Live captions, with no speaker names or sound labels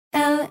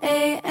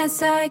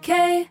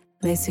LASIK,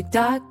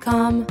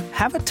 LASIK.com.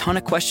 Have a ton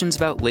of questions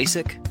about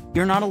LASIK?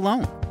 You're not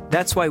alone.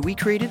 That's why we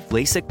created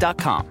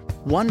LASIK.com.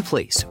 One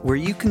place where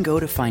you can go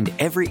to find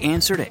every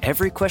answer to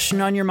every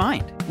question on your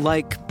mind.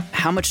 Like,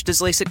 how much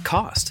does LASIK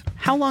cost?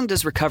 How long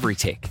does recovery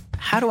take?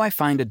 How do I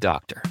find a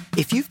doctor?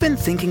 If you've been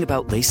thinking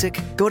about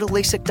LASIK, go to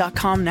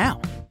LASIK.com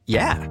now.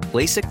 Yeah,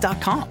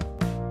 LASIK.com.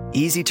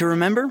 Easy to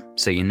remember,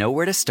 so you know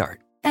where to start.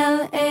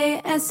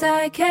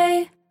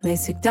 LASIK,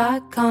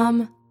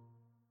 LASIK.com.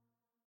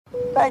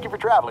 Thank you for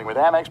traveling with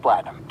Amex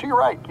Platinum. To your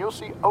right, you'll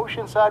see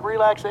oceanside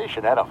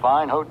relaxation at a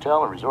fine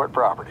hotel and resort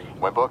property.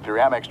 When booked through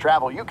Amex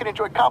Travel, you can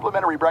enjoy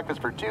complimentary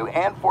breakfast for 2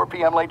 and 4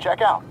 p.m. late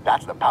checkout.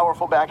 That's the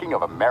powerful backing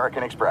of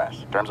American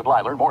Express. Terms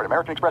apply. Learn more at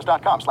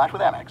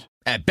americanexpress.com/withAmex.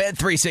 At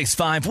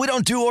Bet365, we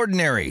don't do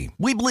ordinary.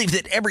 We believe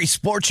that every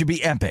sport should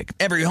be epic.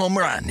 Every home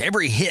run,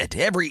 every hit,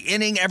 every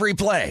inning, every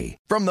play.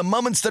 From the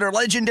moments that are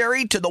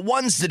legendary to the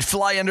ones that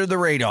fly under the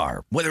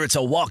radar. Whether it's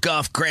a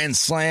walk-off grand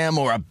slam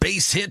or a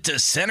base hit to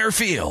center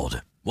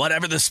field.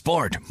 Whatever the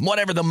sport,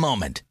 whatever the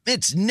moment.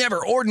 It's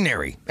never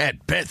ordinary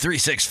at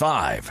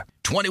Bet365.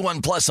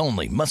 21 plus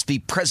only. Must be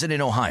present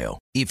in Ohio.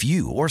 If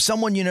you or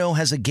someone you know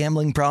has a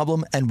gambling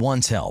problem and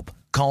wants help,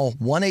 call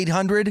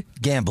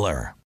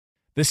 1-800-GAMBLER.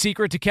 The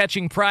secret to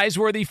catching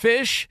prize-worthy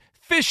fish?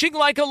 Fishing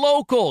like a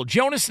local.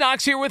 Jonas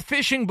Knox here with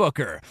Fishing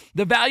Booker.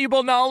 The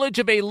valuable knowledge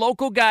of a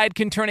local guide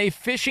can turn a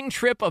fishing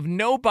trip of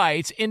no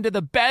bites into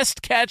the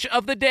best catch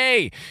of the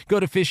day. Go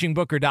to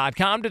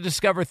fishingbooker.com to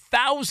discover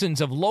thousands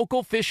of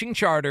local fishing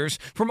charters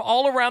from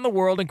all around the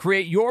world and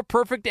create your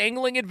perfect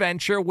angling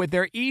adventure with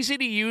their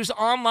easy-to-use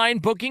online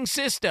booking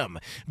system.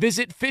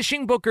 Visit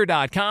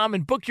fishingbooker.com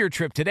and book your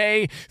trip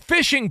today.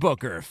 Fishing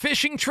Booker.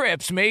 Fishing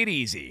trips made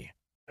easy.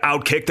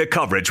 Outkick the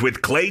coverage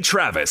with Clay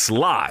Travis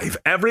live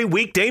every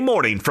weekday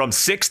morning from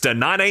 6 to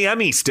 9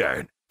 a.m.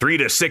 Eastern, 3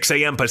 to 6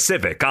 a.m.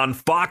 Pacific on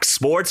Fox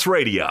Sports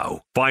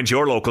Radio. Find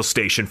your local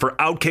station for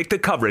Outkick the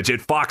coverage at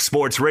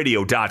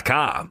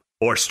foxsportsradio.com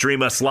or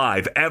stream us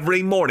live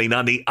every morning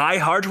on the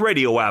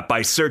iHeartRadio app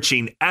by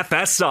searching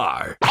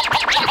FSR. Now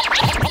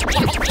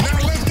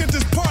let's get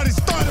this party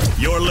started.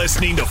 You're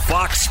listening to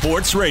Fox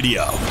Sports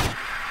Radio.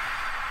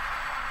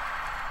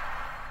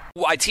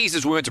 I teased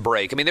as we went to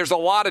break. I mean, there's a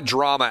lot of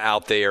drama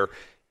out there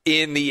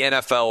in the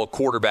NFL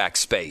quarterback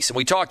space. And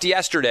we talked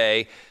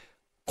yesterday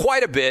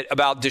quite a bit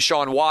about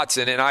Deshaun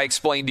Watson, and I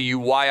explained to you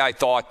why I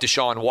thought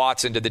Deshaun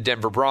Watson to the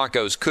Denver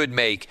Broncos could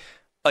make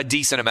a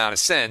decent amount of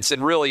sense.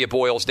 And really it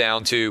boils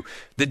down to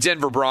the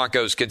Denver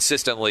Broncos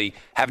consistently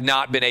have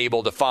not been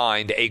able to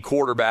find a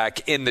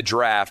quarterback in the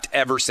draft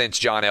ever since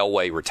John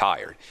Elway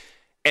retired.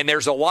 And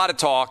there's a lot of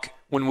talk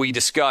when we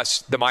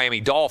discuss the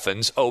Miami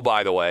Dolphins. Oh,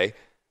 by the way,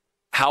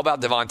 how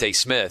about Devontae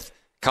Smith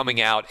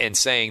coming out and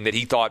saying that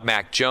he thought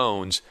Mac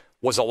Jones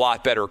was a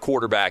lot better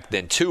quarterback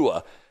than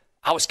Tua?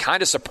 I was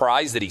kind of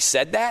surprised that he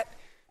said that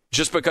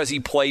just because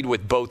he played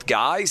with both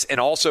guys and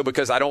also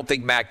because I don't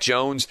think Mac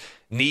Jones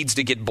needs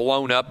to get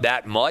blown up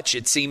that much.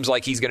 It seems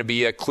like he's going to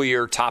be a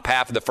clear top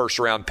half of the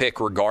first-round pick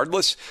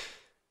regardless.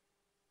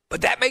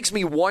 But that makes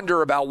me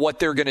wonder about what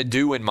they're going to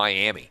do in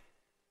Miami.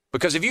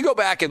 Because if you go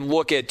back and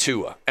look at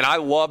Tua, and I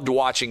loved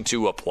watching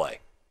Tua play,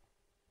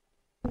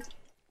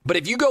 but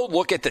if you go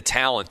look at the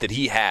talent that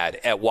he had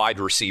at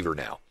wide receiver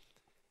now,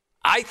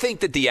 I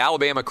think that the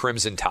Alabama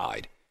Crimson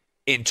Tide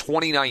in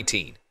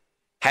 2019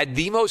 had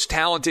the most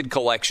talented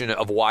collection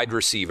of wide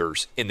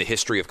receivers in the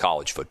history of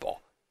college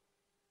football.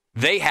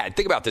 They had,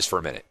 think about this for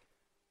a minute.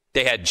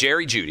 They had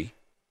Jerry Jeudy,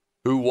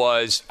 who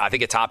was, I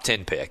think, a top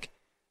 10 pick.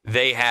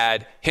 They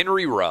had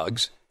Henry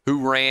Ruggs,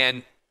 who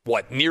ran,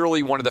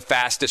 nearly one of the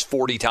fastest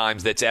 40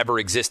 times that's ever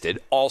existed,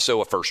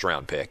 also a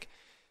first-round pick.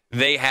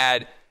 They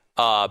had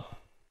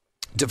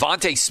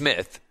Devontae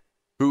Smith,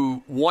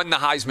 who won the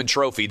Heisman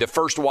Trophy, the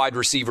first wide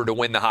receiver to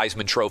win the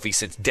Heisman Trophy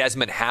since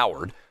Desmond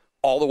Howard,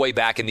 all the way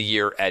back in the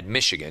year at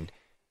Michigan.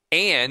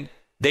 And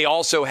they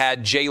also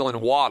had Jalen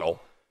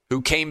Waddle,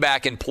 who came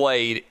back and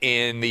played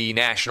in the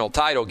national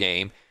title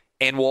game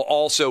and will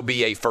also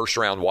be a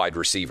first-round wide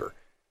receiver.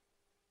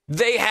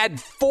 They had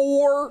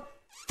 4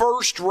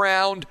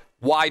 first-round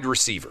wide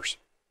receivers.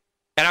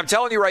 And I'm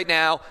telling you right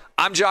now,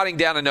 I'm jotting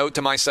down a note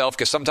to myself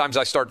because sometimes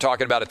I start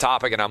talking about a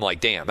topic and I'm like,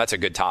 damn, that's a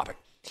good topic.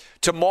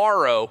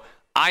 Tomorrow,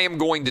 I am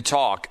going to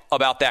talk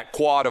about that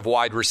quad of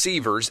wide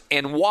receivers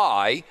and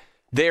why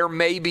there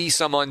may be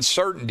some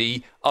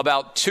uncertainty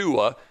about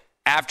Tua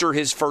after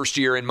his first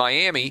year in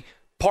Miami,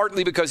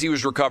 partly because he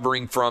was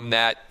recovering from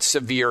that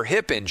severe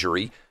hip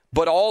injury,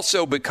 but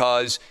also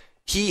because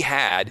he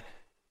had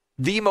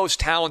the most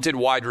talented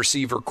wide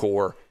receiver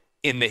core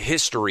in the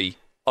history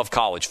of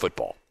college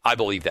football. I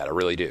believe that. I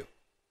really do.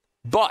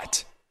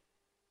 But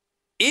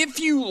if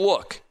you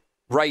look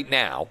right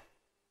now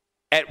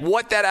at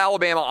what that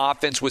Alabama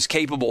offense was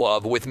capable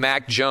of with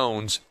Mac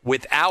Jones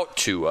without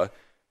Tua,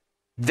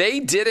 they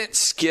didn't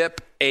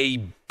skip a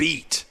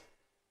beat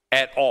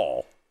at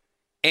all.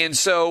 And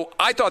so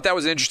I thought that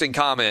was an interesting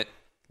comment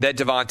that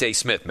Devontae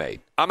Smith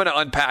made. I'm going to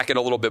unpack it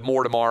a little bit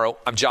more tomorrow.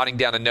 I'm jotting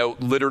down a note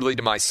literally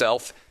to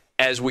myself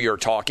as we are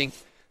talking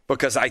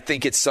because I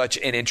think it's such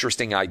an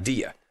interesting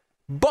idea.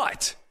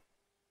 But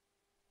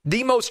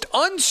the most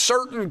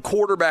uncertain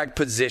quarterback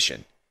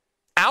position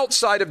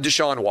outside of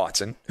Deshaun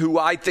Watson, who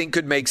I think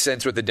could make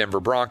sense with the Denver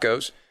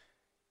Broncos,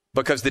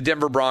 because the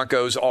Denver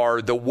Broncos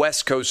are the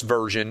West Coast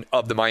version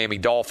of the Miami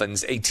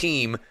Dolphins, a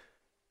team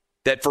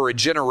that for a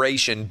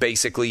generation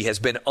basically has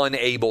been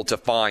unable to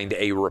find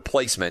a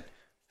replacement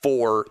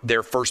for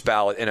their first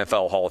ballot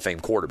NFL Hall of Fame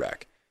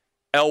quarterback.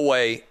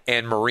 Elway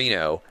and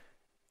Marino,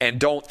 and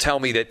don't tell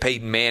me that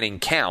Peyton Manning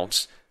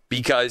counts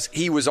because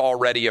he was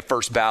already a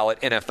first ballot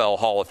NFL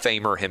Hall of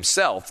Famer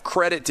himself.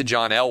 Credit to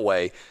John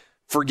Elway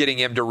for getting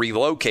him to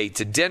relocate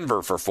to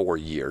Denver for 4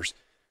 years.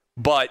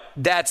 But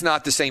that's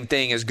not the same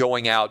thing as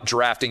going out,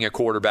 drafting a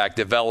quarterback,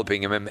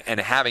 developing him, and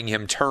having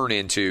him turn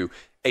into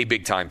a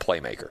big-time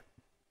playmaker.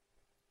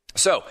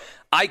 So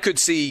I could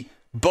see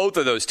both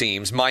of those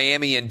teams,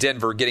 Miami and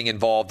Denver, getting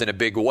involved in a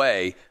big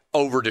way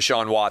over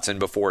Deshaun Watson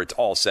before it's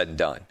all said and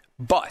done.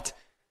 But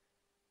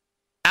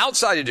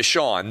outside of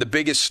Deshaun, the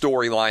biggest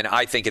storyline,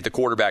 I think, at the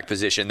quarterback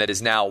position that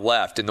is now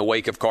left in the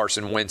wake of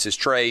Carson Wentz's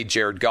trade,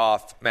 Jared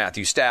Goff,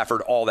 Matthew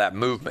Stafford, all that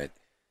movement,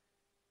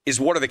 is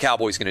what are the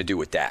Cowboys going to do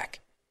with Dak?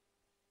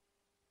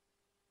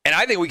 And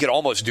I think we could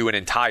almost do an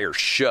entire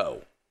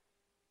show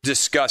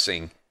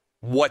discussing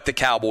what the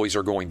Cowboys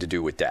are going to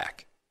do with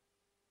Dak.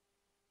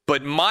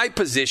 But my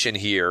position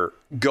here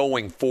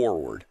going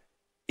forward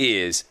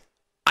is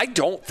I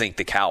don't think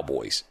the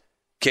Cowboys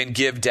can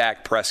give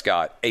Dak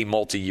Prescott a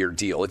multi-year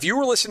deal. If you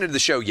were listening to the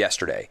show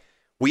yesterday,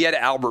 we had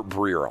Albert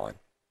Breer on.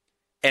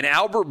 And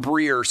Albert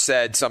Breer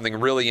said something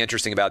really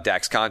interesting about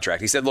Dak's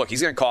contract. He said, look,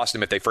 he's going to cost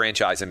him, if they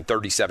franchise him,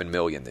 $37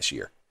 million this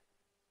year.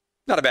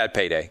 Not a bad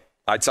payday.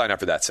 I'd sign up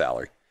for that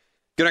salary.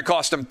 Going to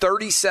cost him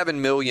 $37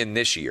 million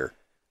this year.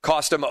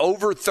 Cost him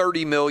over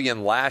 $30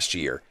 million last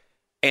year.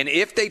 And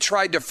if they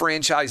tried to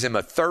franchise him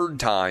a third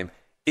time,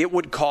 it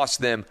would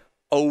cost them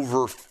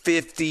over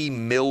 $50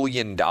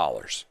 million.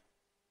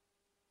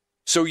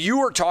 So you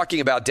are talking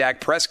about Dak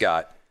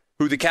Prescott,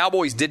 who the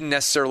Cowboys didn't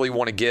necessarily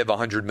want to give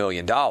 $100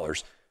 million,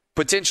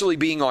 potentially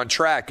being on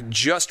track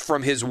just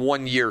from his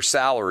 1 year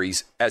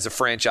salaries as a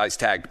franchise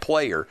tagged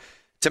player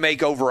to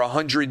make over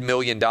 $100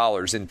 million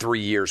in 3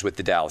 years with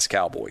the Dallas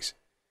Cowboys.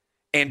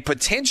 And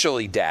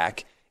potentially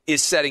Dak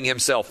is setting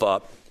himself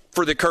up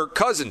for the Kirk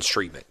Cousins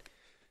treatment.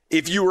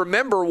 If you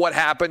remember what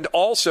happened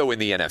also in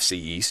the NFC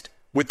East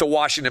with the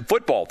Washington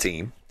football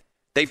team,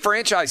 they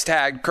franchise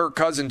tagged Kirk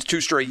Cousins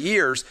 2 straight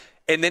years,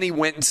 and then he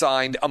went and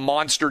signed a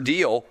monster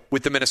deal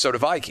with the Minnesota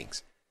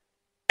Vikings.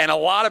 And a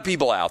lot of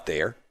people out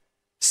there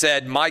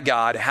said, my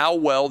God, how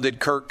well did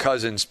Kirk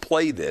Cousins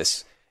play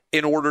this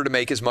in order to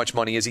make as much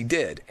money as he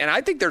did? And I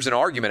think there's an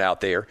argument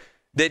out there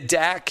that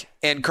Dak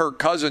and Kirk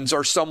Cousins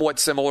are somewhat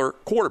similar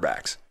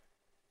quarterbacks.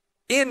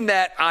 In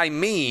that, I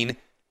mean,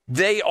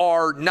 they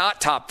are not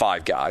top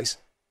 5 guys,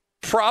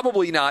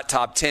 probably not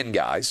top 10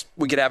 guys.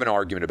 We could have an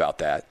argument about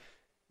that.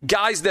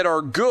 Guys that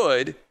are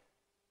good,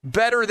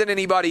 better than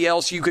anybody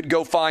else you could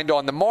go find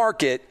on the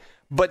market,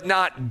 but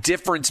not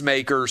difference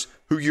makers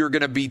who you're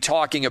going to be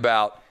talking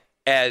about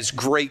as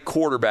great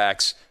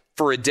quarterbacks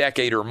for a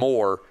decade or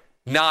more,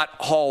 not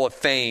Hall of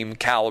Fame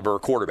caliber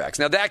quarterbacks.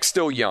 Now, Dak's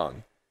still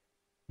young,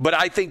 but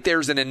I think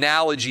there's an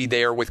analogy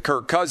there with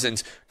Kirk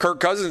Cousins. Kirk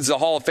Cousins is a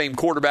Hall of Fame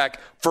quarterback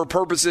for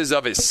purposes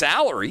of his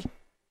salary,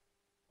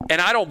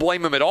 and I don't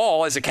blame him at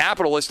all. As a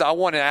capitalist, I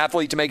want an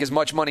athlete to make as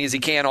much money as he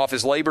can off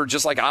his labor,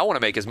 just like I want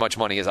to make as much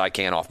money as I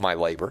can off my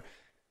labor.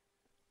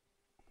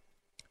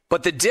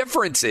 But the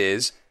difference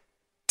is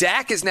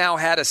Dak has now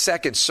had a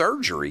second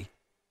surgery,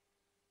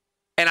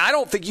 and I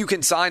don't think you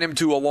can sign him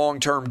to a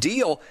long-term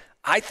deal.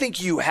 I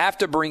think you have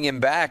to bring him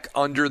back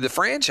under the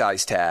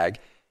franchise tag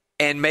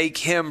and make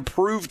him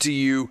prove to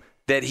you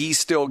that he's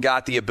still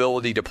got the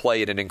ability to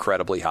play at an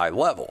incredibly high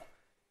level.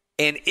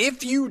 And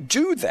if you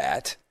do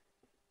that,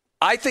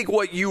 I think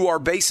what you are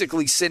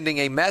basically sending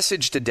a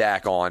message to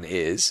Dak on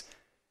is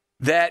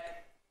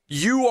that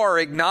you are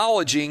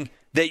acknowledging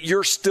that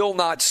you're still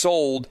not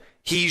sold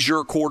he's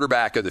your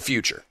quarterback of the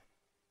future.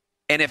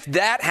 And if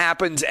that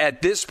happens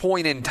at this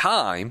point in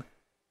time,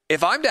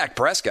 if I'm Dak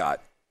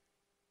Prescott,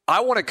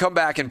 I want to come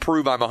back and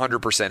prove I'm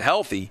 100%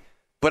 healthy,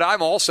 but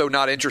I'm also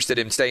not interested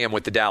in staying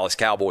with the Dallas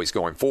Cowboys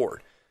going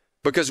forward,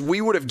 because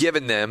we would have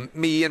given them,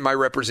 me and my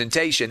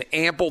representation,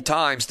 ample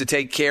times to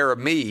take care of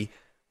me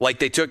like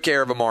they took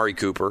care of Amari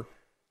Cooper,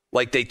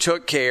 like they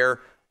took care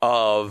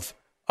of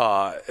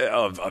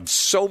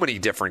so many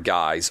different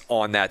guys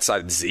on that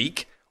side of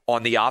Zeke,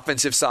 on the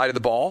offensive side of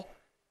the ball.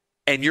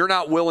 And you're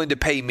not willing to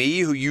pay me,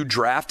 who you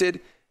drafted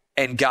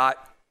and got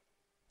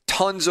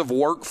tons of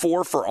work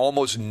for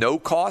almost no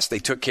cost. They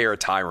took care of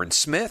Tyron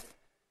Smith.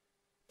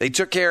 They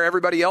took care of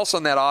everybody else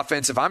on that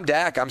offense. If I'm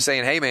Dak, I'm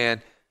saying, hey,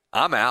 man,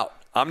 I'm out.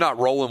 I'm not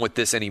rolling with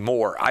this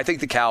anymore. I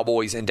think the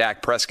Cowboys and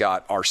Dak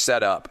Prescott are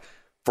set up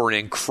for an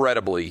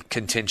incredibly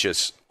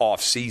contentious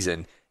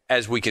offseason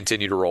as we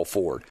continue to roll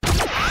forward.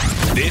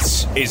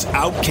 This is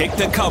Outkick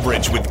the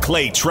Coverage with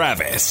Clay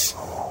Travis.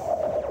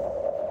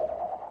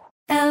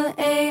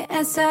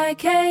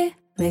 LASIK,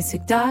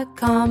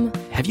 LASIK.com.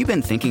 Have you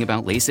been thinking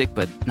about LASIK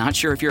but not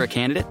sure if you're a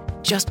candidate?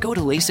 Just go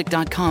to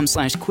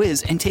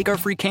LASIK.com/quiz and take our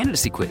free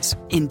candidacy quiz.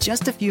 In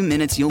just a few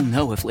minutes, you'll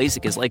know if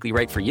LASIK is likely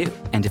right for you.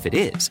 And if it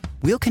is,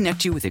 we'll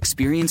connect you with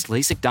experienced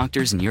LASIK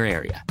doctors in your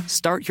area.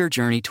 Start your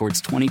journey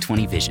towards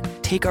 20/20 vision.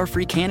 Take our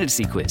free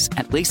candidacy quiz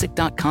at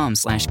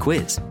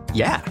LASIK.com/quiz.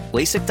 Yeah,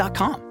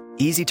 LASIK.com.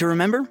 Easy to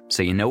remember,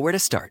 so you know where to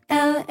start.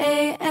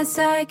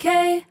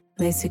 LASIK,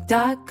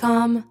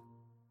 LASIK.com.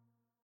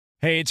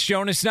 Hey, it's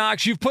Jonas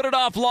Knox. You've put it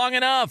off long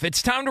enough.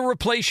 It's time to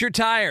replace your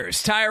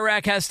tires. Tire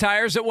Rack has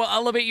tires that will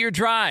elevate your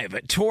drive.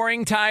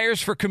 Touring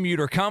tires for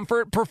commuter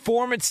comfort,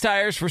 performance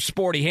tires for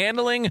sporty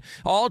handling,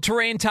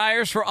 all-terrain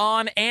tires for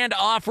on- and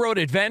off-road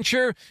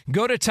adventure.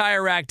 Go to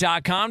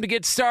TireRack.com to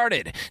get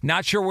started.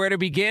 Not sure where to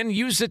begin?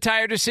 Use the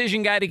Tire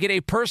Decision Guide to get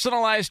a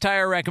personalized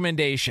tire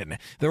recommendation.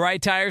 The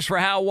right tires for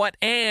how, what,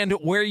 and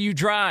where you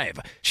drive.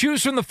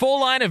 Choose from the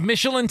full line of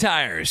Michelin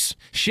tires.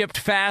 Shipped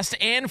fast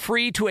and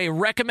free to a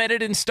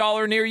recommended installer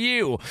near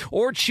you,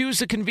 or choose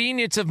the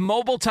convenience of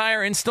mobile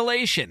tire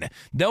installation.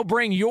 They'll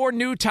bring your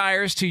new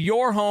tires to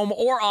your home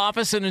or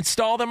office and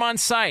install them on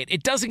site.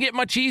 It doesn't get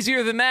much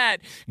easier than that.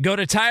 Go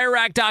to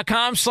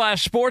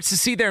TireRack.com/sports to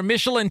see their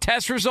Michelin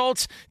test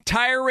results,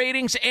 tire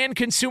ratings, and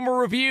consumer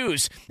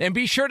reviews. And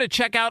be sure to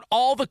check out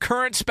all the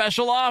current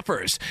special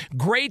offers.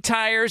 Great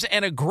tires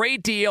and a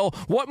great deal.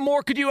 What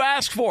more could you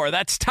ask for?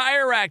 That's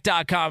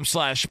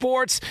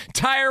TireRack.com/sports.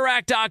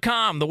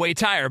 TireRack.com, the way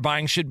tire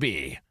buying should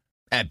be.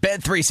 At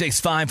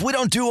Bet365, we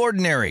don't do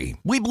ordinary.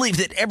 We believe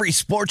that every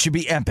sport should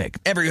be epic.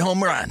 Every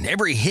home run,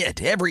 every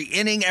hit, every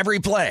inning, every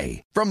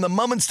play. From the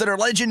moments that are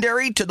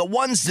legendary to the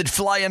ones that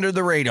fly under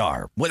the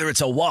radar. Whether it's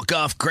a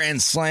walk-off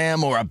grand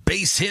slam or a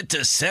base hit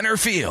to center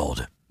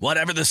field.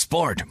 Whatever the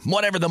sport,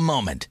 whatever the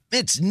moment.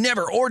 It's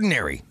never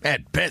ordinary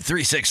at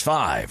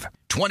Bet365.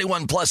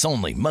 21 plus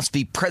only. Must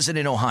be present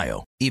in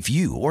Ohio. If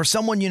you or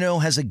someone you know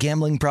has a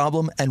gambling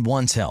problem and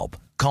wants help,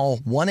 call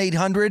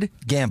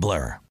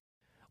 1-800-GAMBLER.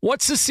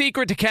 What's the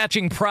secret to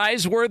catching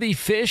prize-worthy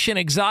fish in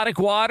exotic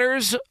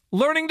waters?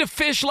 Learning to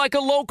fish like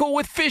a local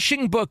with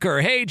Fishing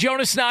Booker. Hey,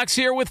 Jonas Knox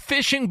here with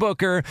Fishing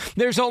Booker.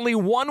 There's only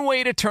one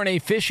way to turn a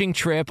fishing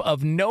trip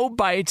of no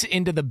bites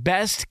into the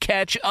best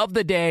catch of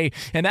the day,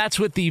 and that's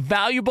with the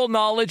valuable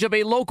knowledge of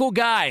a local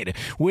guide.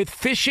 With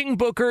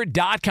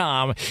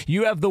FishingBooker.com,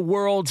 you have the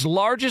world's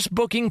largest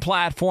booking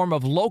platform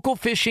of local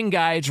fishing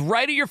guides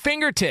right at your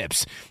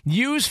fingertips.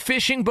 Use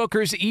Fishing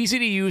Booker's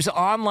easy-to-use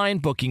online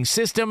booking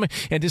system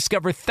and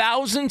discover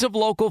thousands of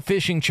local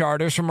fishing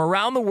charters from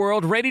around the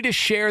world ready to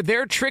share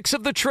their tricks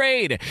of the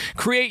trade.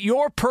 Create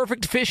your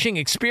perfect fishing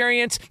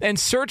experience and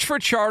search for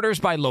charters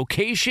by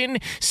location,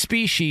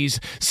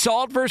 species,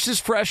 salt versus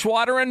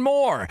freshwater, and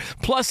more.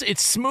 Plus,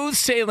 it's smooth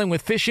sailing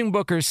with Fishing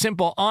Booker's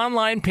simple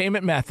online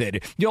payment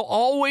method. You'll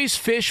always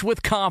fish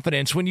with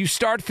confidence when you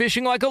start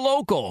fishing like a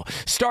local.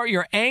 Start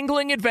your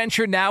angling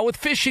adventure now with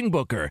Fishing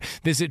Booker.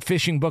 Visit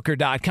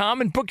FishingBooker.com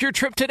and book your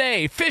trip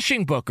today.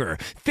 Fishing Booker.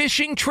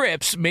 Fishing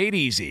trips made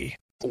easy.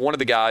 One of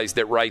the guys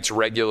that writes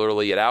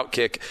regularly at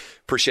Outkick,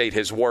 appreciate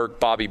his work,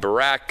 Bobby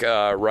Barak,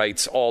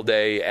 writes all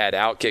day at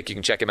Outkick. You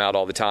can check him out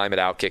all the time at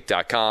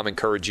Outkick.com.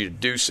 Encourage you to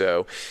do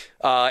so.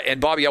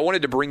 And Bobby, I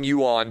wanted to bring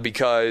you on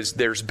because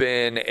there's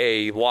been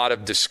a lot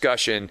of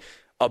discussion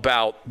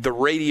about the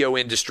radio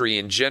industry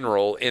in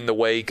general in the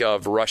wake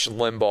of Rush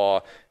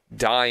Limbaugh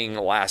dying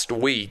last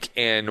week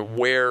and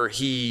where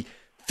he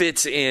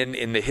fits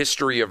in the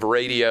history of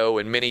radio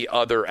and many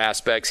other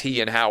aspects. He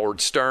and Howard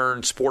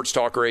Stern, Sports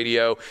Talk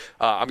Radio.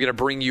 I'm going to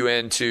bring you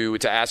in to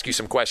ask you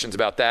some questions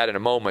about that in a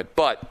moment.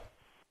 But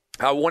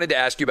I wanted to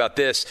ask you about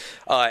this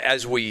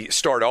as we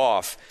start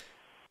off.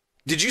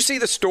 Did you see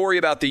the story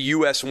about the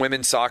U.S.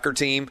 women's soccer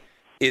team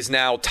is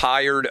now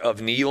tired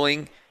of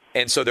kneeling,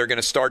 and so they're going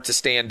to start to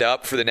stand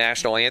up for the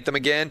national anthem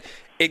again?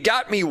 It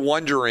got me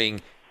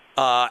wondering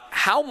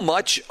how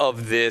much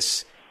of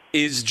this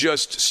is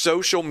just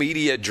social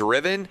media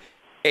driven,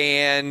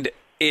 and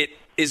it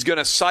is going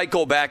to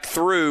cycle back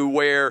through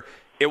where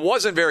it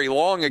wasn't very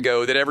long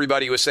ago that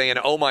everybody was saying,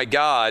 oh my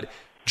God,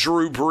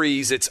 Drew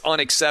Brees, it's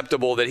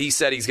unacceptable that he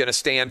said he's going to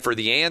stand for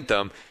the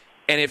anthem.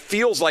 And it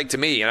feels like to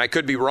me, and I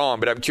could be wrong,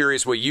 but I'm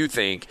curious what you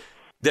think,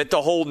 that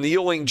the whole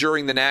kneeling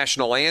during the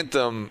national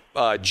anthem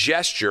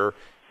gesture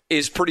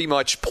is pretty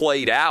much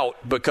played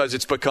out because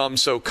it's become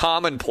so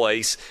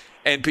commonplace.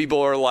 And people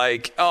are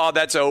like, oh,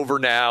 that's over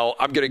now.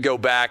 I'm going to go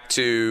back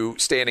to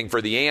standing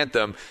for the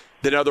anthem.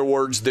 In other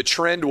words, the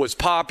trend was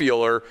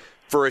popular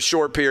for a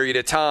short period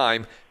of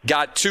time,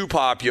 got too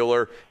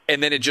popular,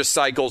 and then it just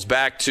cycles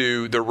back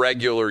to the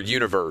regular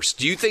universe.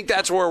 Do you think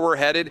that's where we're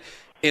headed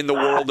in the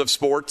world of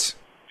sports?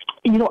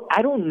 You know,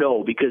 I don't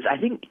know, because I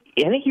think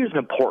here's an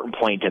important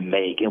point to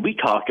make, and we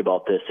talked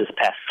about this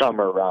past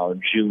summer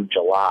around June,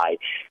 July,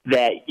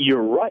 that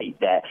you're right,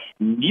 that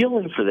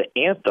kneeling for the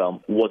anthem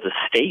was a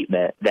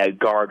statement that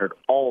garnered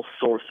all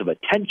sorts of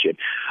attention.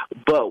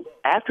 But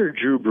after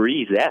Drew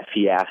Brees, that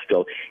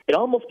fiasco, it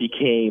almost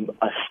became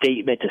a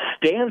statement to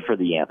stand for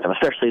the anthem,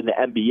 especially in the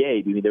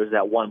NBA. I mean, there was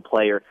that one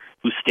player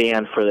who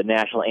stands for the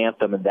national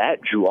anthem, and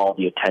that drew all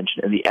the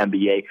attention in the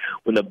NBA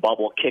when the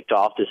bubble kicked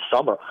off this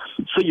summer.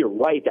 So you're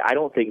right, I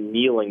don't think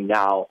kneeling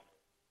now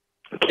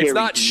It's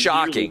not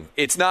shocking.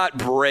 It's not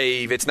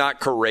brave. It's not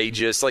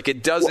courageous. Like,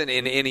 it doesn't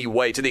in any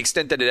way, to the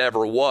extent that it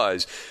ever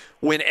was,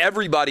 when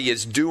everybody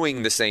is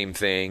doing the same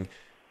thing,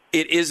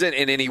 it isn't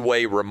in any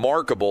way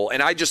remarkable.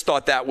 And I just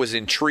thought that was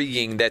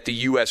intriguing that the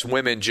U.S.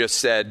 women just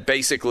said,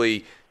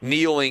 basically,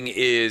 kneeling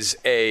is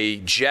a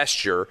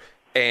gesture,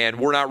 and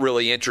we're not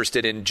really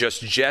interested in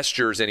just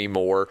gestures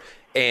anymore.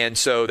 And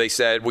so they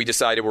said, we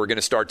decided we're going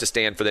to start to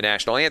stand for the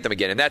national anthem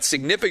again. And that's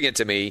significant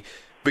to me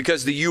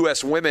because the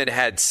U.S. women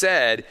had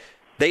said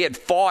they had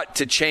fought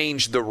to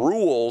change the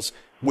rules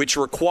which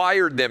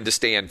required them to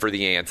stand for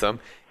the anthem.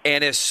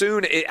 And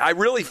I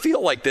really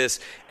feel like this,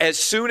 as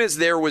soon as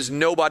there was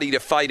nobody to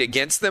fight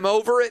against them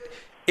over it,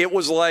 it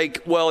was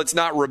like, well, it's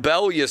not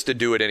rebellious to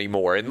do it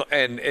anymore.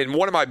 And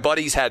one of my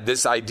buddies had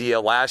this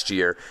idea last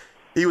year.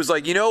 He was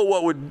like, you know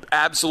what would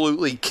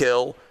absolutely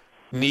kill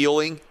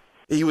kneeling?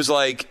 He was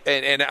like,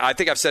 and I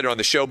think I've said it on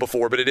the show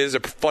before, but it is a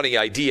funny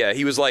idea.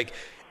 He was like,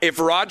 if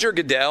Roger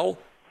Goodell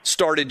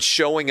started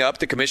showing up,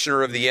 the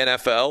commissioner of the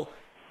NFL,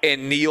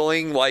 and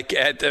kneeling like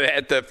at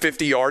the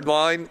 50-yard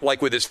line,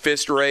 like with his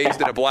fist raised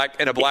in a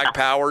black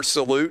power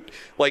salute,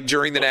 like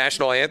during the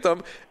national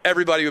anthem,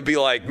 everybody would be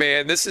like,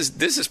 "Man, this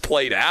is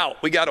played out.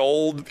 We got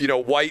old,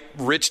 white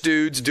rich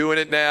dudes doing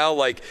it now."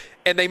 Like,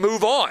 and they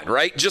move on,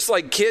 right? Just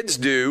like kids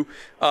do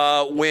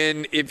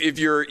when if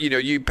you're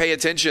you pay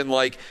attention.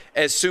 Like,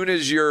 as soon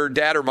as your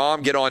dad or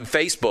mom get on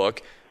Facebook,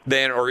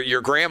 or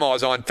your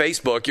grandma's on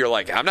Facebook, you're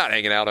like, I'm not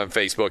hanging out on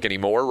Facebook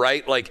anymore,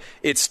 right? Like,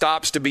 it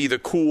stops being the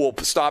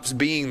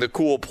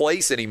cool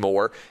place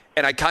anymore.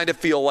 And I kind of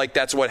feel like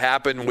that's what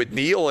happened with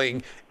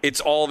kneeling. It's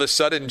all of a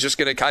sudden just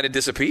going to kind of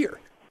disappear.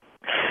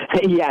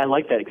 Yeah, I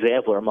like that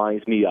example. It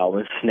reminds me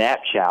when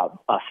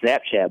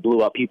Snapchat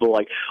blew up. People were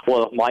like,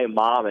 well, if my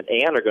mom and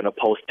aunt are going to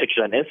post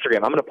pictures on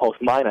Instagram, I'm going to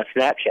post mine on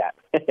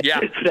Snapchat. Yeah,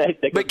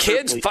 but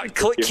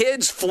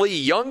kids flee.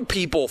 Young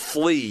people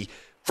flee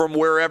from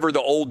wherever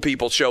the old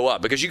people show up,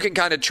 because you can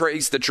kind of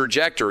trace the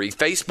trajectory.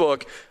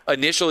 Facebook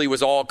initially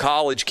was all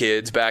college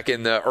kids back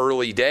in the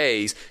early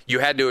days. You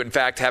had to, in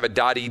fact, have a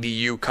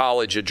 .edu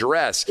college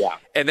address. Yeah.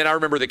 And then I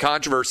remember the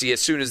controversy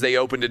as soon as they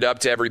opened it up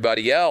to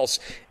everybody else.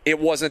 It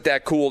wasn't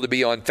that cool to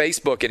be on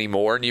Facebook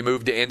anymore, and you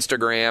moved to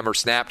Instagram or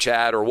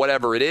Snapchat or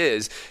whatever it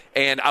is.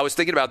 And I was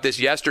thinking about this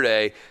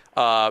yesterday.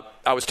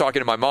 I was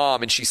talking to my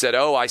mom, and she said,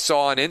 "Oh, I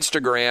saw on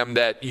Instagram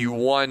that you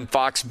won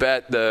Fox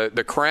Bet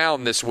the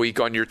crown this week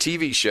on your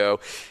TV show."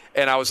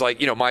 And I was like,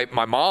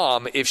 my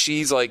mom, if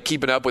she's like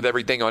keeping up with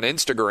everything on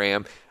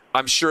Instagram,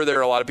 I'm sure there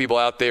are a lot of people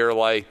out there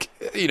like,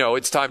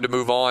 it's time to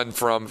move on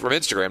from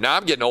Instagram. Now,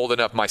 I'm getting old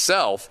enough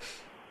myself.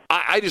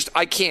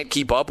 I can't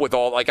keep up with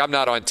all, like, I'm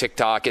not on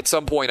TikTok. At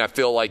some point, I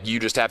feel like you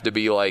just have to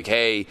be like,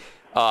 hey,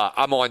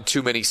 I'm on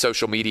too many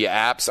social media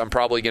apps. I'm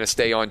probably going to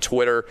stay on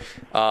Twitter,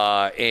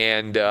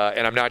 and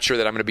I'm not sure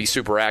that I'm going to be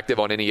super active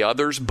on any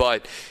others.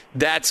 But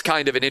that's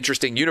kind of an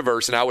interesting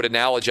universe, and I would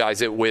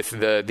analogize it with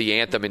the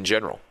anthem in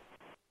general.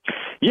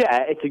 Yeah,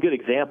 it's a good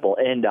example.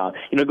 And,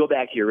 go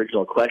back to your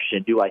original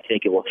question, do I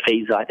think it will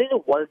phase out? I think the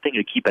one thing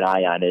to keep an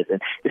eye on is, and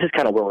this is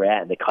kind of where we're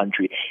at in the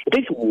country, it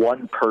takes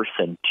one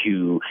person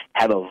to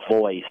have a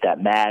voice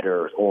that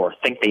matters or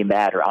think they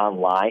matter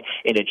online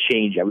and to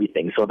change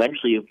everything. So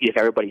eventually, if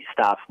everybody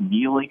stops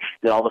kneeling,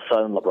 then all of a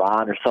sudden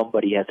LeBron or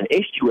somebody has an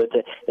issue with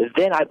it,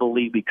 then I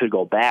believe we could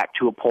go back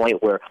to a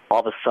point where all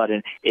of a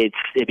sudden it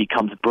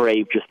becomes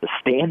brave just to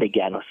stand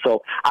again.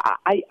 So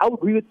I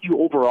agree with you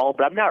overall,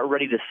 but I'm not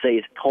ready to say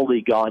it's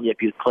totally gone yet,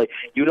 because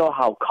you know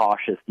how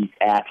cautious these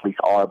athletes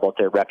are about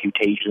their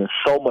reputation, and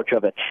so much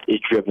of it is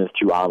driven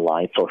through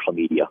online social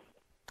media.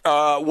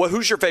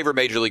 Who's your favorite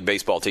Major League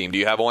Baseball team? Do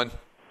you have one?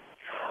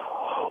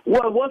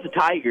 Well, it was the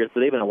Tigers,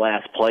 but they've been in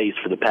last place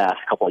for the past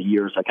couple of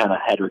years. I kind of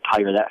had to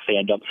retire that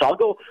fandom. So I'll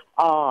go,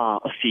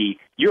 let's see,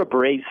 you're a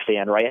Braves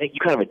fan, right? I think you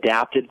kind of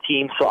adapted the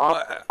team. So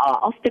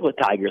I'll stick with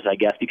Tigers, I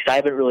guess, because I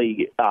haven't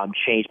really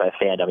changed my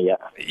fandom yet.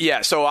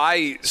 Yeah, so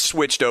I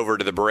switched over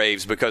to the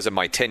Braves because of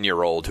my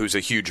 10-year-old, who's a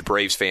huge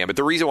Braves fan. But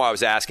the reason why I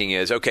was asking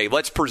is, okay,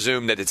 let's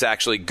presume that it's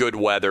actually good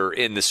weather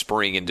in the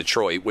spring in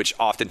Detroit, which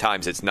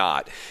oftentimes it's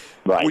not.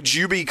 Right. Would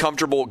you be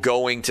comfortable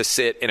going to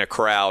sit in a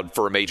crowd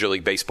for a Major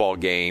League Baseball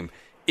game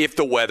if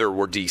the weather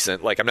were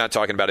decent? Like, I'm not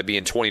talking about it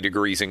being 20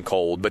 degrees and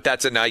cold, but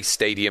that's a nice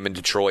stadium in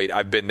Detroit.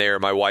 I've been there.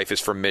 My wife is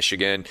from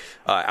Michigan,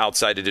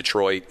 outside of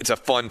Detroit. It's a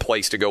fun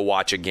place to go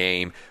watch a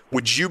game.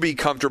 Would you be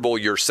comfortable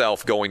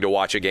yourself going to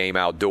watch a game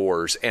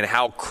outdoors? And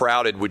how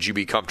crowded would you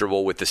be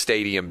comfortable with the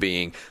stadium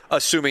being,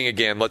 assuming,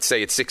 again, let's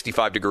say it's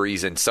 65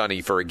 degrees and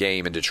sunny for a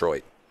game in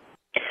Detroit?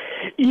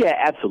 Yeah,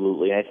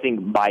 absolutely. I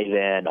think by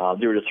then,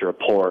 there was just a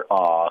report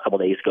a couple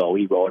of days ago.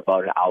 We wrote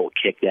about an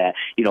Outkick that,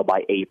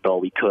 by April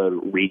we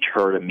could reach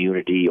herd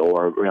immunity,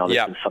 or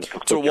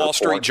So Wall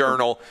Street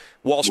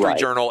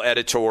Journal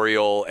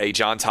editorial, a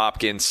Johns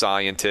Hopkins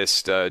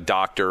scientist,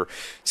 doctor,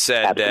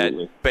 said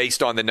that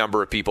based on the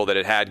number of people that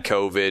had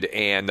COVID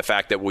and the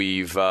fact that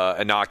we've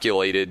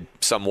inoculated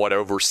somewhat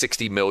over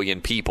 60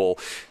 million people,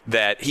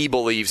 that he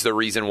believes the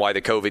reason why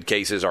the COVID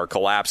cases are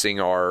collapsing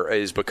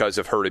is because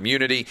of herd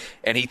immunity.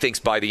 And he thinks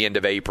by the end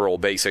of April,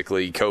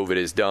 basically, COVID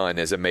is done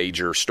as a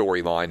major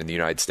storyline in the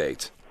United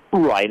States.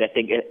 Right. I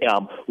think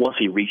once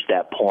we reach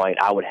that point,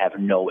 I would have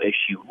no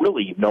issue,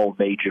 really no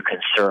major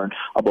concern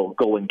about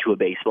going to a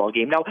baseball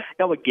game.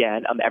 Now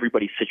again,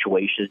 everybody's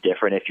situation is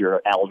different. If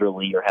you're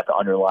elderly or have an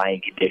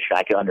underlying condition,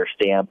 I can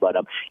understand. But,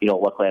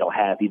 luckily I don't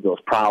have either of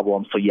those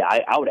problems. So, yeah,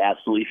 I would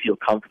absolutely feel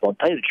comfortable. And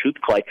tell you the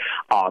truth, Clay,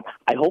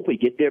 I hope we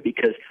get there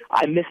because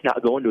I missed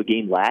not going to a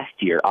game last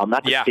year. I'm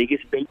not the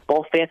biggest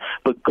baseball fan,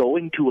 but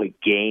going to a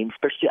game,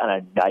 especially on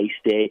a nice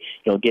day,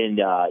 getting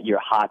your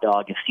hot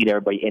dog and seeing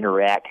everybody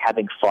interact,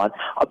 having fun.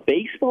 A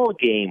baseball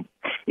game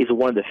is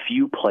one of the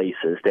few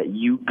places that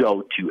you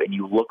go to and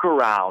you look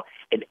around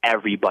and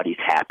everybody's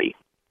happy.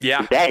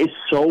 Yeah. That is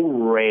so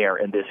rare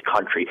in this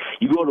country.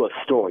 You go to a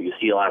store, you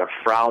see a lot of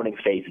frowning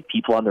faces,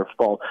 people on their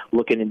phone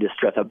looking in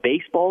distress. A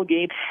baseball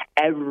game,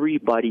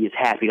 everybody is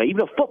happy. Now,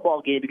 even a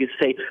football game, you can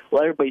say,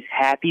 well, everybody's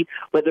happy,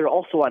 but they're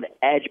also on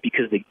edge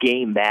because the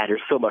game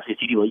matters so much.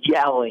 You do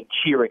yelling,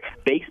 cheering.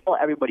 Baseball,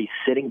 everybody's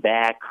sitting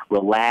back,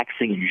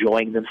 relaxing,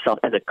 enjoying themselves.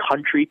 As a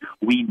country,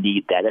 we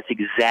need that. That's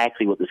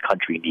exactly what this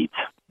country needs.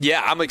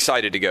 Yeah, I'm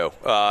excited to go.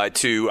 I'm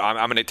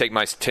going to take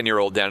my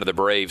 10-year-old down to the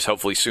Braves,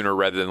 hopefully sooner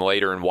rather than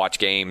later, and watch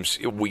games.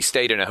 We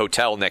stayed in a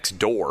hotel next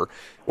door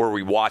where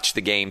we watched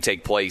the game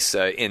take place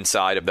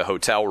inside of the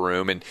hotel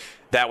room, and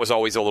that was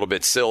always a little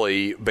bit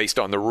silly based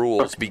on the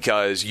rules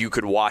because you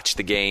could watch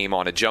the game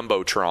on a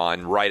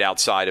Jumbotron right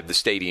outside of the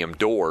stadium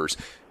doors.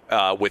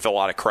 With a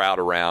lot of crowd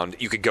around.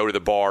 You could go to the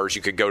bars,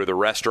 you could go to the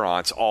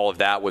restaurants, all of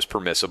that was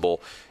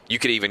permissible. You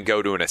could even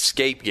go to an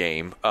escape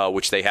game,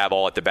 which they have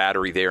all at the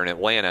Battery there in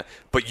Atlanta,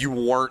 but you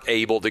weren't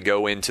able to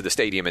go into the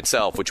stadium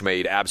itself, which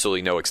made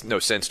absolutely no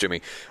sense to me.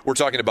 We're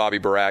talking to Bobby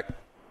Burack.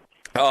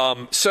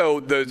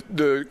 So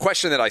the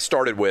question that I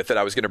started with that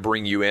I was going to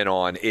bring you in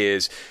on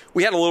is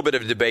we had a little bit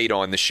of a debate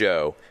on the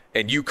show,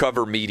 and you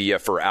cover media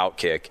for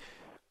Outkick,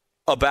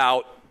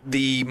 about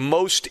the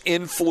most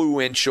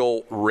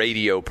influential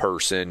radio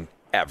person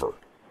ever.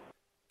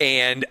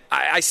 And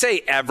I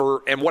say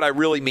ever, and what I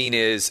really mean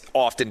is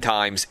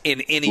oftentimes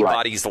in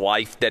anybody's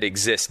life that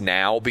exists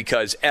now,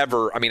 because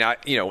ever, in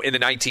the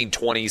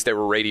 1920s there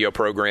were radio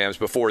programs,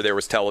 before there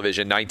was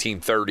television,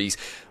 1930s,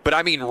 but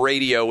I mean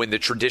radio in the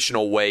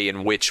traditional way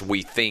in which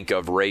we think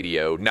of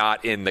radio,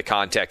 not in the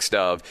context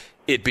of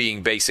it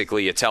being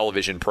basically a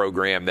television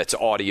program that's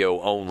audio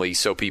only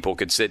so people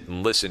could sit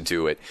and listen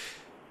to it.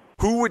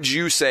 Who would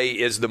you say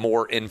is the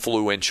more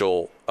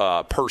influential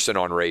person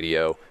on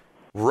radio,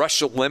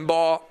 Rush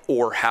Limbaugh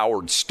or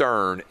Howard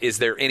Stern? Is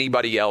there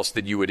anybody else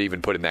that you would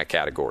even put in that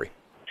category?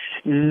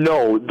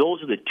 No,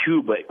 those are the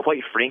two, but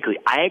quite frankly,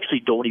 I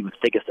actually don't even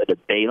think it's a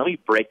debate. Let me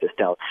break this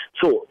down.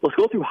 So let's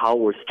go through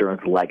Howard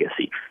Stern's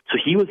legacy. So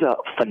he was a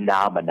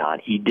phenomenon.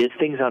 He did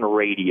things on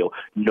radio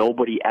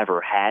nobody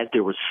ever has.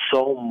 There was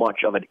so much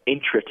of an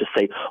interest to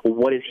say, well,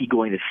 what is he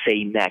going to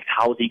say next?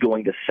 How is he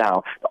going to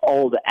sound?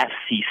 All the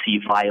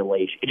FCC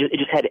violations. It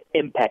just had an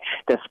impact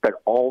that spread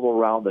all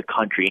around the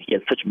country, and he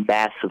had such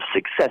massive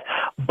success.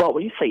 But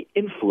when you say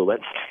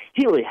influence,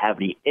 he didn't really have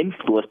any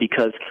influence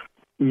because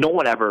he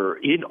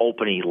didn't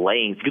open any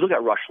lanes. If you look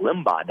at Rush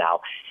Limbaugh now,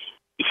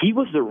 he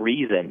was the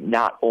reason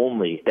not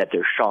only that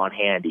there's Sean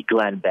Hannity,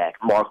 Glenn Beck,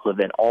 Mark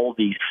Levin, all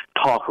these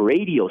talk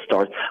radio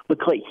stars, but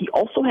Clay, he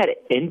also had an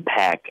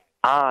impact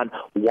on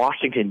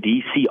Washington,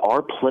 D.C.,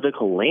 our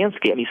political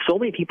landscape. So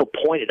many people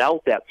pointed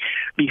out that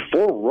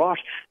before Rush,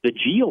 the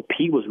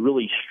GOP was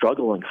really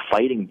struggling,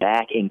 fighting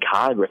back in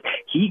Congress.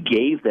 He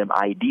gave them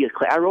ideas.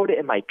 I wrote it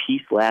in my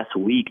piece last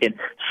week, and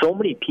so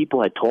many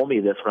people had told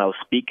me this when I was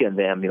speaking to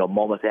them,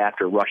 moments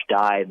after Rush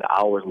died, and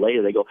hours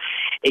later. They go,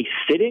 a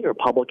sitting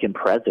Republican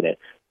president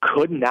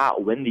could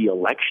not win the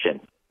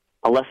election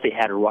unless they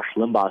had Rush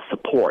Limbaugh's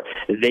support.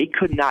 They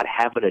could not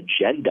have an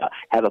agenda,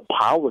 have a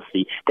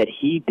policy that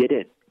he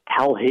didn't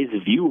tell his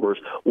viewers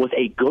was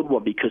a good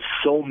one, because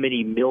so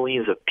many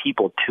millions of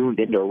people tuned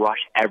into Rush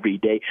every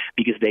day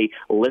because they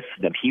listened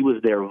to him. He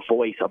was their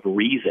voice of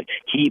reason.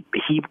 He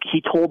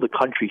told the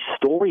country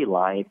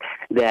storyline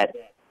that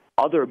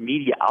other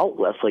media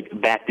outlets, like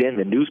back then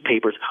the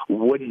newspapers,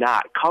 would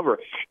not cover.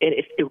 And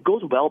it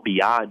goes well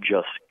beyond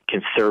just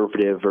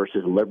conservative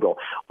versus liberal.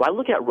 When I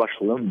look at Rush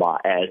Limbaugh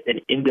as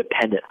an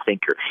independent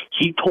thinker,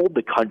 he told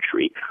the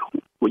country,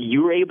 well,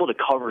 you're able to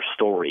cover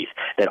stories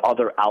that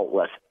other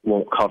outlets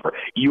won't cover.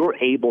 You're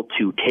able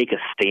to take a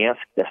stance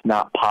that's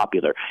not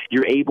popular.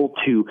 You're able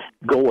to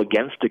go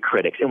against the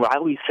critics. And what I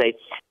always say,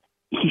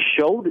 he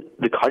showed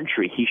the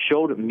country, he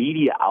showed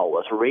media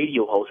outlets,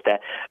 radio hosts,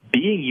 that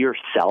being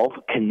yourself,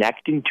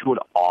 connecting to an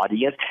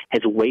audience,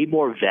 has way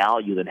more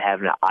value than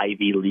having an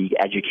Ivy League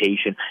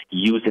education,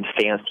 using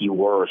fancy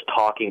words,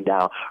 talking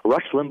down.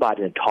 Rush Limbaugh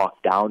didn't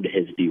talk down to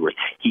his viewers.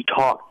 He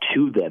talked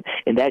to them.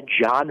 And that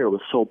genre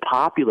was so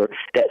popular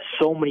that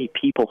so many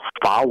people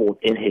followed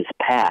in his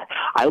path.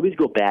 I always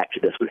go back to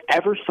this.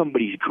 Whenever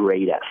somebody's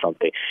great at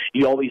something,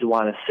 you always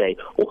want to say,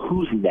 well,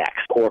 who's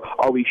next? Or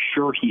are we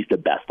sure he's the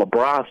best?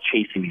 LeBron's chasing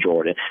chasing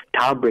Jordan.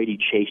 Tom Brady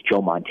chased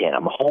Joe Montana.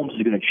 Mahomes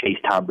is going to chase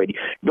Tom Brady.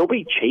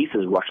 Nobody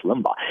chases Rush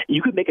Limbaugh.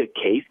 You could make a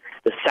case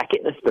the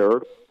second and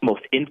third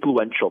most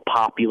influential,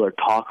 popular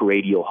talk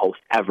radio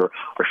hosts ever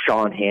are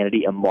Sean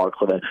Hannity and Mark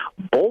Levin.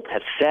 Both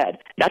have said,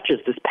 not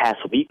just this past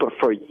week, but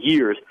for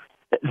years,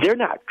 they're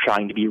not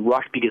trying to be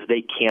Rush because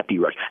they can't be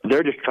Rush.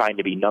 They're just trying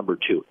to be number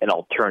two, an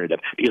alternative,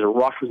 because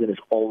Rush was in his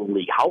own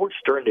league. Howard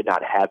Stern did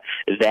not have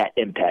that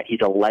impact. He's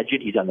a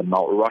legend. He's on the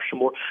Mount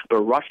Rushmore.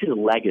 But Rush's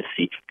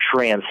legacy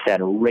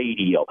transcends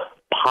radio,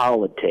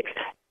 politics,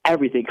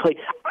 everything. Clay,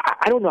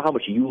 I don't know how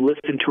much you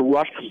listen to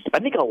Rush. I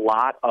think a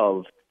lot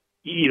of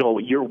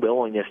your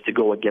willingness to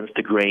go against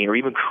the grain or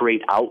even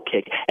create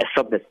Outkick as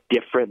something that's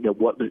different than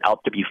what was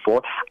out there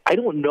before. I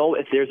don't know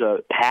if there's a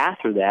path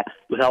for that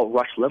without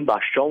Rush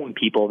Limbaugh showing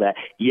people that,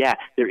 yeah,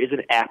 there is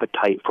an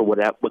appetite for what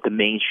the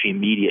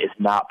mainstream media is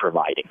not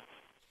providing.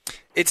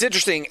 It's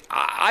interesting.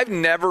 I've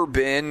never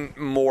been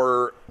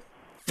more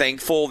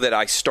thankful that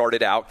I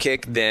started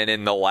Outkick than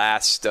in the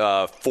last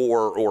 4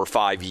 or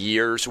 5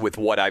 years with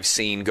what I've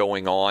seen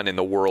going on in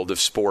the world of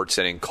sports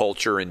and in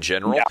culture in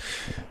general. Yeah.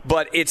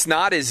 But it's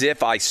not as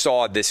if I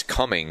saw this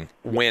coming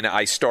when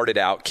I started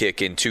Outkick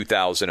in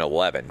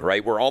 2011,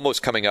 right? We're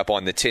almost coming up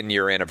on the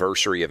 10-year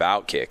anniversary of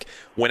Outkick.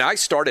 When I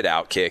started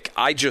Outkick,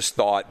 I just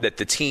thought that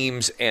the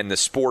teams and the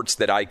sports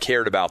that I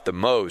cared about the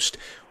most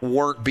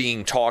weren't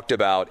being talked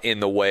about in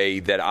the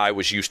way that I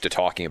was used to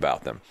talking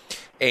about them.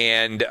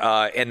 And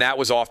that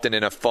was often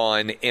in a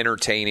fun,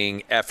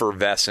 entertaining,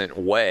 effervescent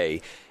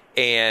way.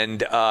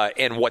 And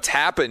what's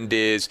happened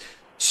is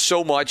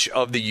so much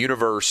of the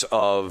universe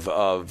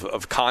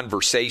of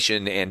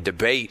conversation and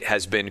debate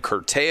has been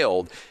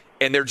curtailed,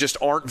 and there just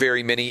aren't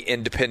very many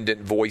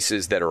independent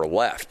voices that are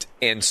left.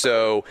 And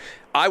so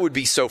I would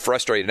be so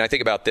frustrated, and I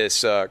think about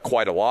this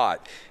quite a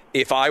lot,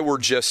 if I were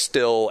just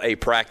still a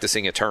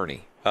practicing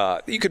attorney.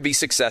 You could be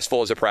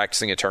successful as a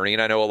practicing attorney,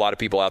 and I know a lot of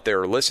people out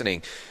there are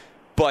listening,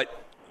 but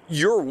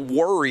you're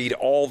worried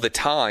all the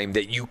time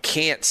that you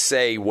can't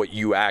say what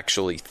you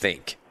actually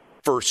think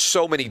for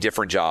so many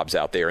different jobs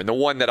out there. And the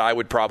one that I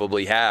would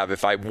probably have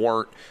if I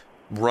weren't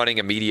running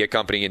a media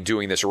company and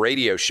doing this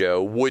radio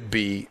show would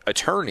be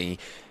attorney.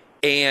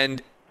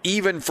 And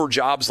even for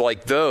jobs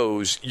like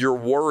those, you're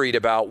worried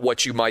about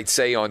what you might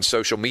say on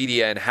social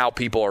media and how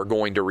people are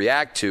going to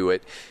react to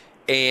it.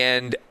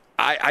 And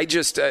I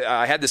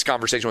had this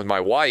conversation with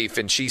my wife,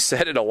 and she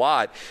said it a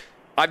lot.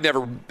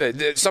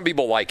 Some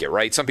people like it,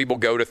 right? Some people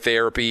go to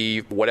therapy,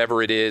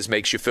 whatever it is,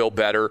 makes you feel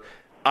better.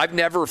 I've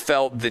never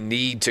felt the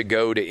need to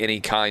go to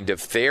any kind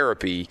of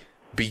therapy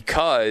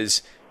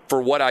because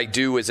for what I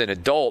do as an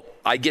adult,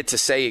 I get to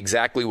say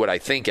exactly what I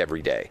think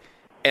every day.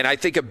 And I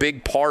think a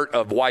big part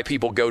of why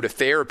people go to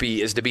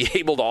therapy is to be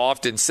able to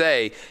often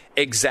say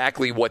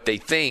exactly what they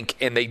think,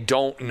 and they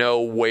don't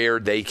know where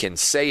they can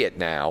say it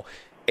now.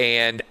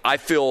 And I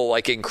feel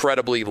like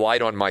incredibly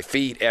light on my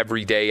feet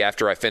every day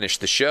after I finish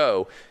the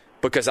show,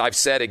 because I've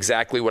said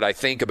exactly what I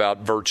think about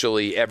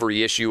virtually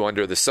every issue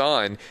under the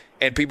sun,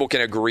 and people can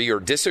agree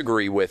or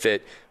disagree with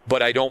it,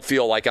 but I don't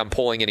feel like I'm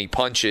pulling any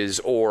punches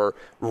or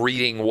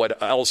reading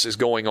what else is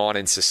going on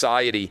in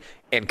society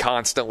and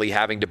constantly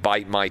having to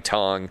bite my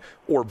tongue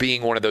or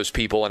being one of those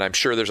people, and I'm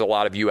sure there's a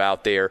lot of you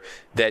out there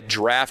that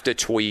draft a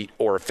tweet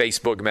or a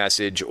Facebook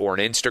message or an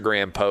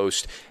Instagram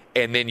post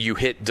and then you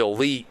hit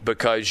delete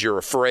because you're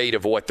afraid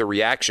of what the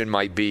reaction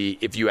might be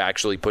if you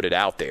actually put it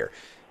out there.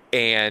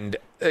 And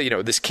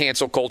this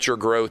cancel culture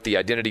growth, the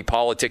identity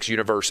politics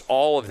universe,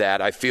 all of that,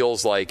 I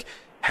feels like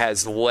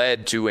has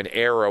led to an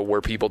era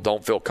where people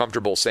don't feel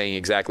comfortable saying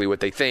exactly what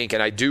they think.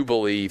 And I do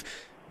believe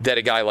that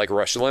a guy like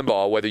Rush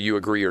Limbaugh, whether you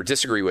agree or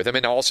disagree with him,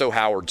 and also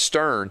Howard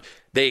Stern,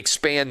 they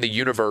expand the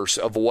universe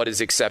of what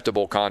is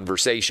acceptable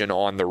conversation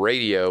on the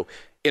radio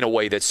in a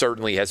way that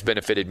certainly has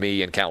benefited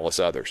me and countless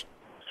others.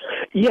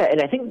 Yeah,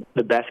 and I think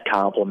the best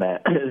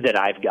compliment that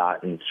I've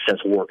gotten since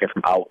working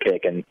from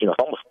Outkick, and it's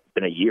almost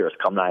been a year, it's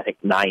come now, I think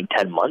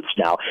 9-10 months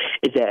now,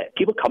 is that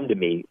people come to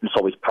me, it's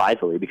always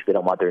privately because they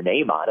don't want their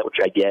name on it, which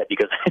I get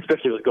because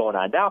especially what's going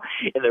on now,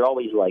 and they're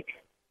always like,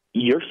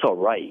 "You're so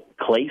right,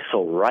 Clay's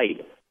so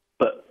right."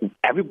 But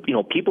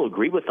people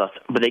agree with us,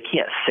 but they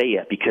can't say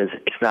it because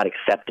it's not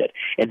accepted.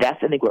 And that's,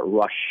 I think, what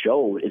Rush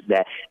showed is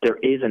that there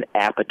is an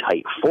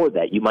appetite for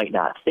that. You might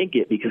not think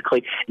it because,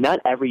 Clay, not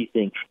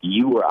everything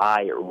you or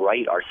I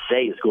write or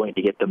say is going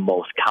to get the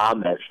most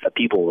comments of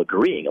people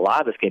agreeing. A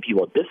lot of us get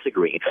people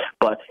disagreeing.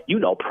 But,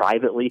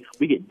 privately,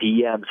 we get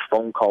DMs,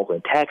 phone calls,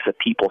 and texts of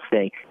people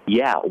saying,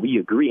 yeah, we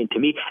agree. And to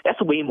me,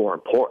 that's way more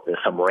important than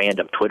some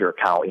random Twitter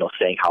account,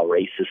 saying how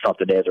racist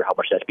something is or how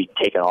much that has to be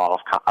taken off,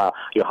 how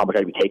much that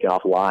to be taken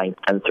offline,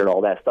 censored,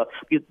 all that stuff.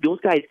 Because those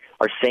guys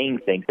are saying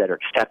things that are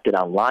accepted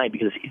online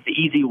because it's the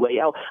easy way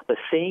out. But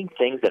saying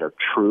things that are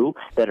true,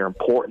 that are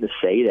important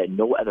to say, that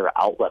no other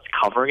outlet's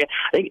covering it,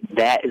 I think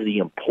that is the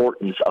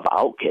importance of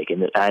Outkick.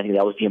 And I think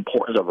that was the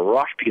importance of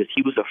Rush because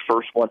he was the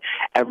first one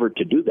ever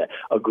to do that.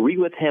 Agree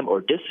with him or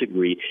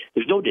disagree,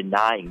 there's no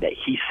denying that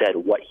he said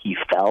what he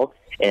felt.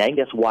 And I think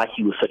that's why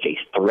he was such a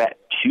threat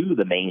to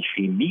the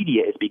mainstream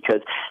media, is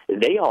because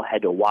they all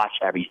had to watch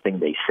everything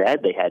they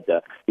said. They had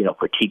to,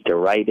 critique their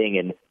writing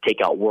and take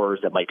out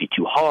words that might be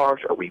too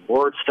harsh or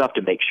reword stuff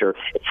to make sure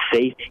it's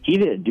safe. He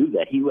didn't do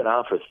that. He went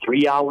on for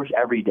 3 hours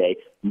every day,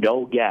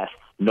 no guest,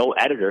 no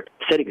editor,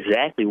 said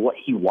exactly what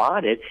he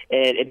wanted,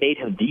 and it made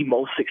him the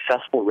most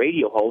successful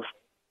radio host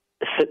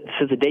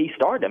since the day he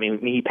started. I mean,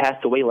 he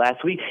passed away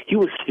last week. He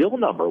was still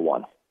number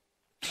one.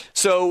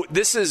 So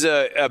this is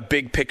a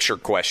big picture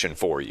question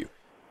for you.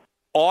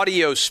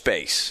 Audio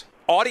space.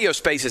 Audio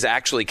space is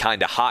actually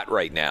kind of hot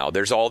right now.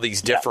 There's all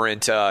these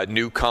different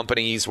new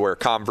companies where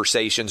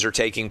conversations are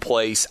taking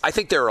place. I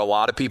think there are a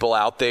lot of people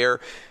out there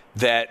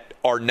that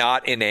are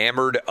not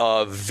enamored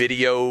of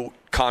video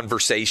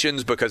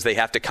conversations because they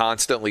have to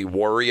constantly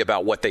worry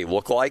about what they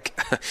look like.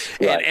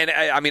 And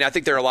I mean, I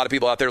think there are a lot of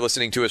people out there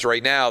listening to us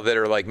right now that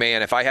are like,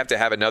 man, if I have to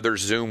have another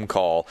Zoom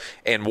call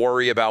and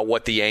worry about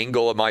what the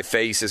angle of my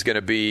face is going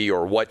to be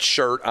or what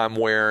shirt I'm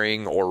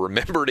wearing or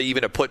remember to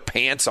even to put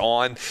pants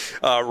on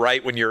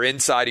right when you're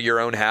inside of your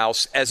own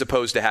house, as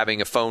opposed to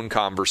having a phone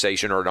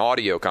conversation or an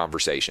audio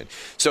conversation.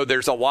 So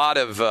there's a lot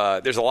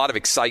of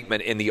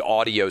excitement in the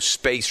audio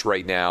space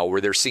right now where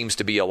there seems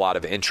to be a lot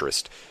of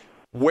interest.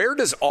 Where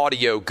does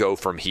audio go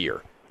from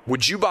here?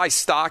 Would you buy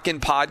stock in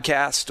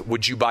podcast?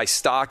 Would you buy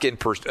stock in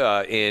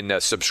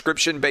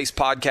subscription-based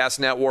podcast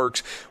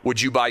networks? Would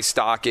you buy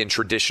stock in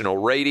traditional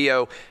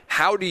radio?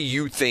 How do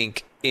you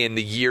think in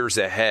the years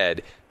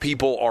ahead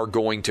people are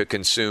going to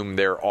consume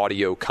their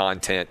audio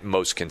content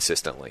most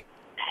consistently?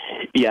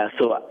 Yeah,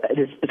 so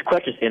this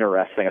question is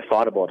interesting. I've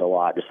thought about it a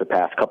lot just the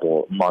past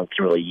couple of months,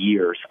 really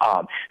years.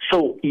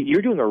 So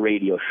you're doing a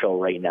radio show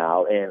right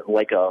now, and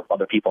like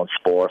other people in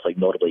sports, like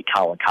notably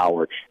Colin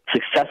Cowherd,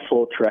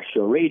 successful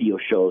terrestrial radio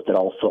shows that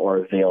also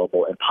are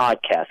available in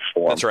podcast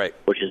form. That's right.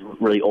 Which has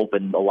really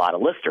opened a lot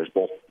of listeners.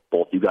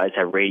 Both you guys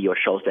have radio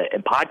shows that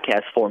in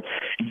podcast form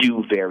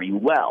do very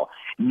well.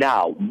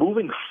 Now,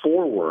 moving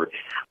forward,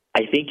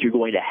 I think you're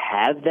going to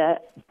have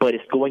that, but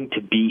it's going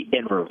to be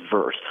in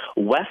reverse.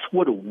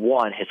 Westwood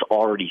One has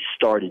already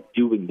started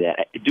doing this,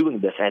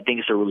 and I think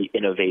it's a really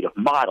innovative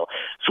model.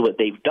 So what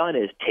they've done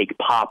is take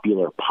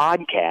popular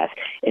podcasts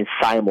and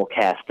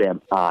simulcast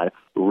them on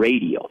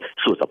radio.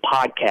 So it's a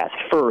podcast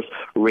first,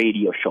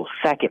 radio show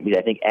second, because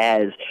I think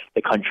as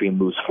the country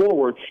moves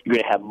forward, you're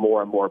going to have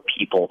more and more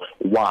people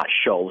watch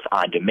shows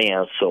on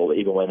demand. So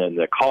even when they're in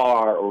their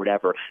car or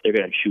whatever, they're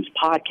going to choose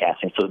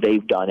podcasting. So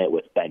they've done it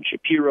with Ben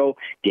Shapiro,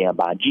 Dan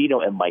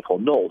Bongino, and Michael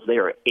Knowles. They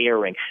are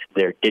airing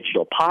their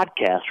digital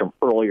podcasts from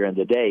earlier in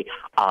the day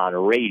on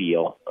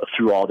radio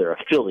through all their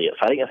affiliates.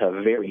 I think that's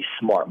a very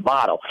smart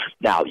model.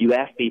 Now, you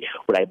asked me,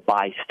 would I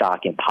buy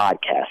stock in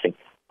podcasting?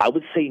 I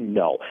would say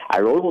no. I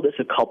wrote about this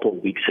a couple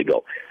of weeks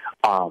ago.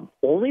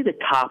 Only the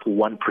top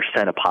 1%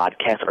 of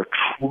podcasts are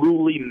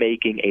truly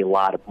making a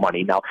lot of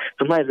money. Now,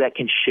 sometimes that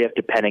can shift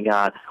depending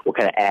on what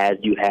kind of ads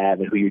you have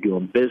and who you're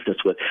doing business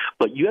with.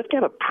 But you have to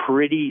have a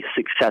pretty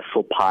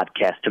successful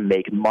podcast to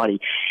make money.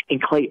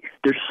 And, Clay,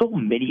 there's so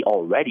many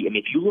already. I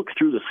mean, if you look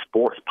through the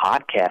sports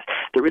podcast,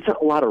 there isn't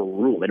a lot of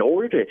room. In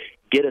order to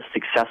get a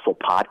successful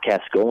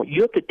podcast going,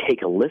 you have to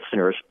take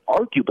listeners,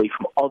 arguably,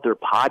 from other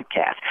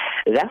podcasts.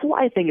 That's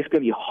why I think it's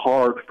going to be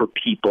hard for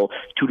people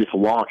to just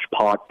launch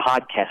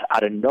podcasts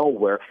out of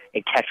nowhere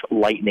and catch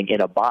lightning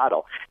in a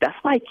bottle. That's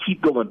why I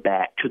keep going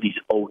back to these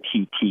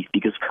OTTs,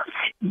 because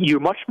you're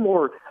much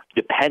more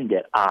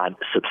dependent on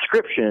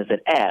subscriptions and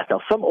ads.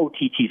 Now, some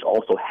OTTs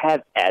also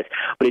have ads,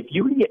 but if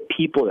you can get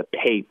people to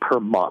pay per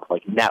month,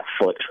 like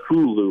Netflix,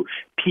 Hulu,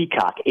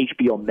 Peacock,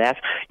 HBO Max,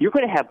 you're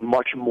going to have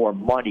much more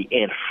money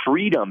and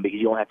freedom because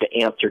you don't have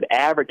to answer to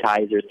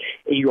advertisers,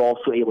 and you're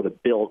also able to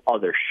build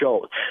other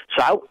shows.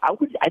 So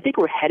I think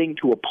we're heading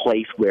to a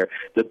place where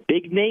the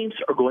big names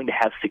are going to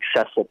have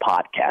successful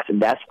podcasts,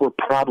 and that's where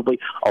probably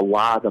a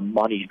lot of the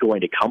money is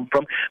going to come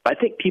from. But I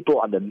think people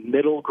on the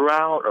middle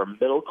ground or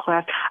middle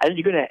class, I think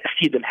you're going to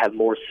see them have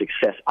more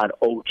success on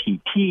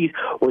OTTs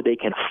where they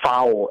can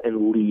follow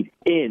and lead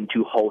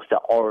into hosts that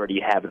already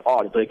have an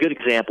audience. A good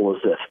example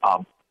is this.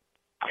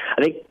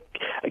 I think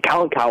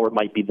Colin Cowherd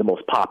might be the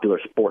most popular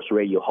sports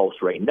radio host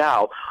right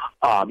now.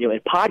 In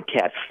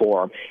podcast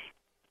form,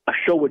 a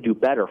show would do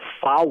better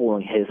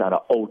following his on an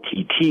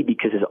OTT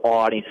because his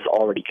audience is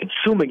already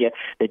consuming it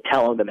than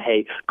telling them,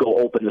 hey, go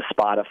open the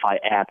Spotify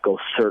app, go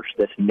search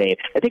this name.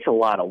 It takes a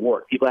lot of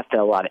work. People have to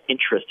have a lot of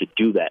interest to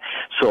do that.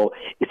 So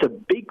it's a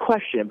big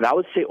question, but I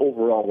would say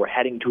overall we're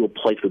heading to a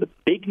place where the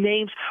big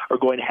names are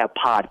going to have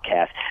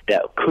podcasts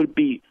that could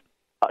be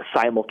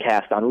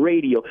simulcast on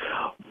radio,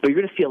 but you're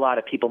going to see a lot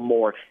of people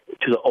more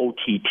to the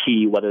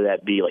OTT, whether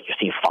that be like you're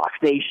seeing Fox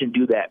Nation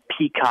do that,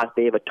 Peacock,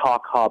 they have a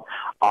talk hub,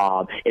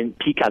 and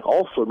Peacock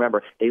also,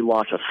 remember, they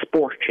launched a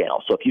sports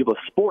channel. So if you have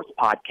a sports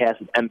podcast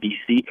with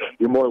NBC,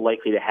 you're more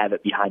likely to have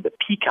it behind the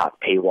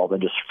Peacock paywall than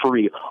just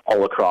free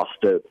all across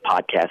the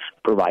podcast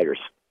providers.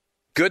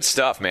 Good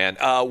stuff, man.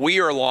 We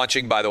are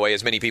launching, by the way,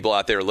 as many people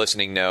out there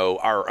listening know,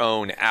 our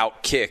own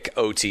Outkick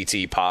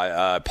OTT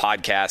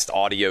podcast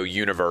audio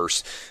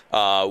universe,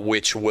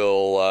 which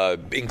will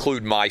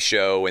include my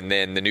show and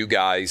then the new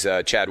guys,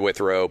 Chad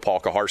Withrow,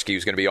 Paul Kaharski,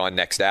 who's going to be on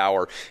next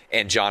hour,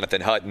 and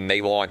Jonathan Hutton. They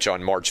launch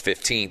on March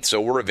 15th.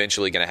 So we're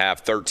eventually going to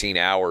have 13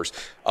 hours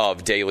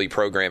of daily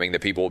programming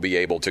that people will be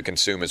able to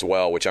consume as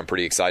well, which I'm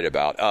pretty excited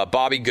about.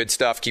 Bobby, good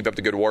stuff. Keep up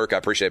the good work. I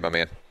appreciate it, my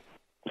man.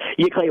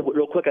 Yeah, Clay,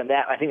 real quick on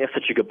that, I think that's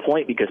such a good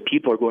point because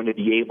people are going to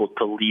be able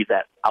to leave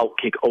that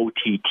Outkick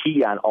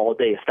OTT on all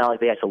day. It's not like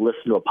they have to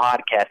listen to a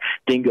podcast,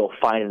 then go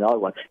find another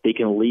one. They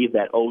can leave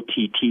that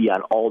OTT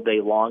on all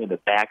day long in the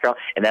background,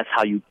 and that's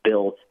how you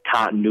build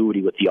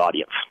continuity with the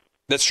audience.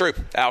 That's true.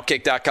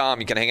 Outkick.com.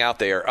 You can hang out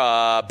there.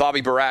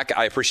 Bobby Barak,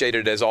 I appreciate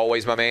it as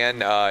always, my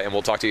man, and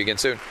we'll talk to you again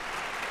soon.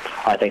 All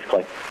right, thanks,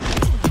 Clay.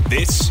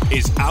 This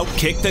is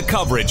Outkick the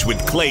Coverage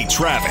with Clay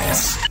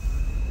Travis.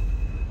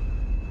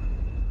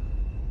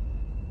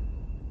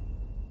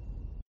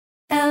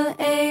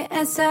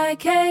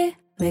 LASIK,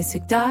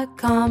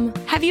 LASIK.com.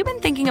 Have you been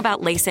thinking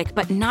about LASIK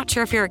but not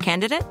sure if you're a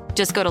candidate?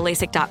 Just go to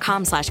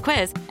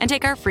LASIK.com/quiz and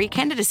take our free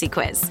candidacy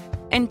quiz.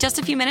 In just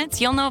a few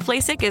minutes, you'll know if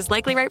LASIK is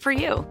likely right for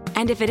you.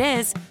 And if it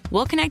is,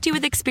 we'll connect you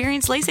with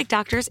experienced LASIK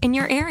doctors in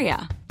your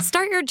area.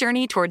 Start your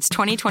journey towards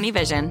 20/20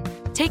 vision.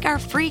 Take our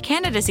free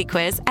candidacy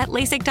quiz at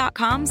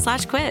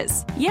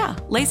LASIK.com/quiz. Yeah,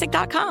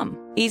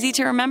 LASIK.com. Easy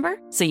to remember,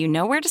 so you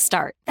know where to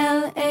start.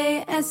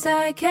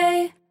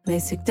 LASIK,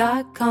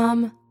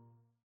 LASIK.com.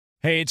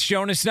 Hey, it's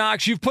Jonas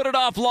Knox. You've put it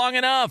off long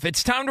enough.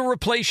 It's time to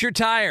replace your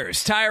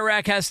tires. Tire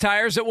Rack has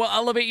tires that will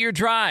elevate your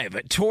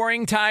drive.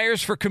 Touring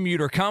tires for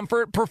commuter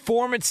comfort,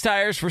 performance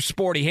tires for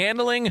sporty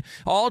handling,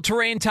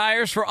 all-terrain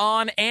tires for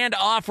on- and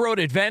off-road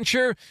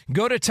adventure.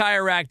 Go to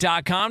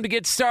TireRack.com to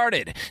get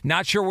started.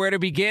 Not sure where to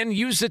begin?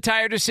 Use the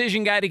Tire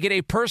Decision Guide to get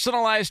a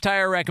personalized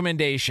tire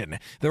recommendation.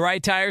 The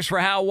right tires for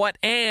how, what,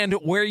 and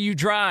where you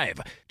drive.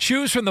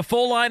 Choose from the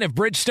full line of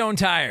Bridgestone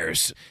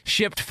tires.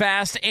 Shipped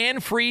fast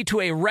and free to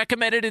a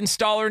recommended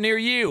installer near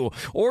you,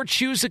 or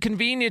choose the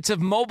convenience of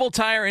mobile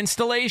tire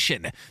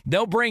installation.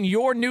 They'll bring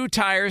your new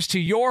tires to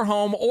your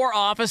home or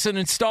office and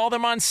install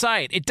them on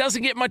site. It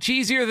doesn't get much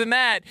easier than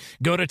that.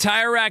 Go to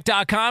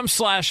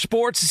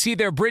TireRack.com/sports to see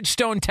their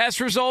Bridgestone test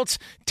results,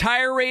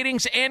 tire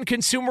ratings, and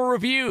consumer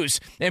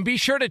reviews. And be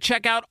sure to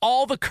check out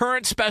all the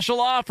current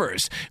special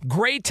offers.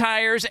 Great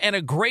tires and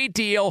a great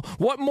deal.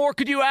 What more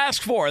could you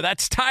ask for?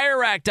 That's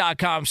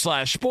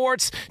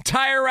TireRack.com/sports.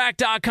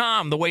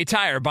 TireRack.com, the way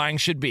tire buying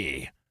should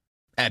be.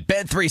 At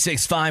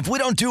Bet365, we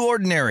don't do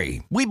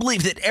ordinary. We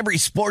believe that every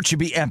sport should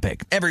be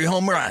epic. Every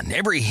home run,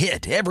 every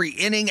hit, every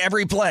inning,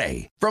 every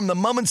play. From the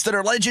moments that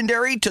are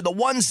legendary to the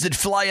ones that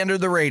fly under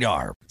the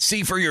radar.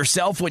 See for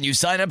yourself when you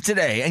sign up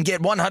today and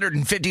get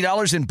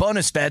 $150 in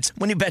bonus bets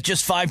when you bet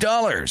just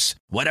 $5.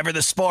 Whatever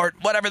the sport,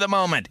 whatever the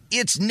moment,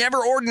 it's never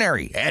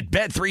ordinary at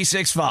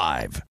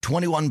Bet365.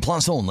 21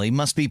 plus only.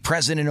 Must be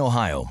present in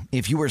Ohio.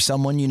 If you or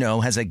someone you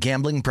know has a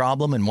gambling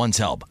problem and wants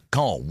help,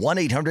 call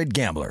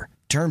 1-800-GAMBLER.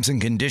 Terms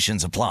and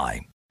conditions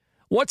apply.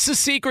 What's the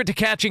secret to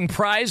catching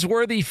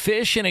prize-worthy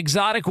fish in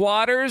exotic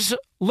waters?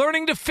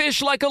 Learning to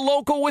fish like a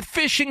local with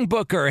Fishing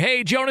Booker.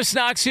 Hey, Jonas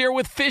Knox here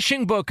with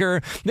Fishing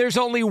Booker. There's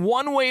only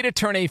one way to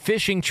turn a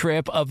fishing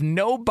trip of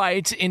no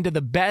bites into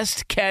the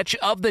best catch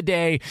of the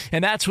day,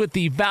 and that's with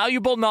the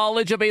valuable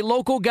knowledge of a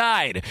local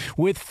guide.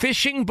 With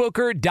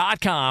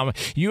FishingBooker.com,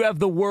 you have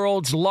the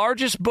world's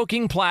largest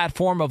booking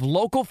platform of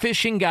local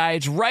fishing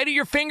guides right at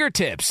your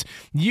fingertips.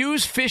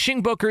 Use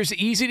Fishing Booker's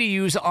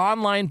easy-to-use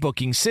online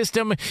booking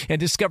system and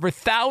discover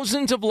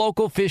thousands of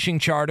local fishing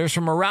charters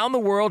from around the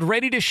world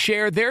ready to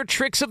share their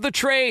tricks of the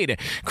trade.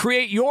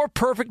 Create your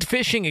perfect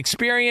fishing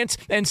experience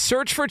and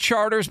search for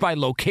charters by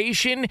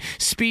location,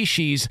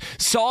 species,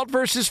 salt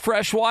versus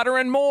freshwater,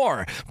 and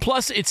more.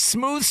 Plus, it's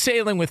smooth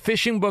sailing with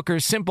Fishing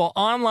Booker's simple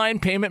online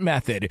payment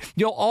method.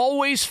 You'll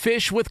always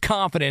fish with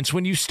confidence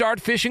when you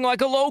start fishing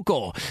like a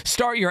local.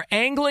 Start your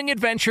angling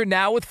adventure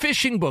now with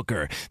Fishing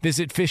Booker.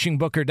 Visit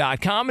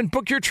FishingBooker.com and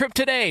book your trip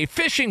today.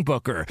 Fishing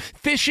Booker.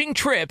 Fishing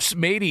trips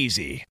made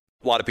easy.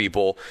 A lot of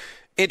people,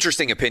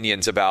 interesting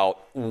opinions about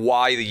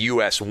why the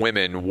U.S.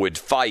 women would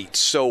fight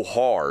so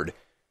hard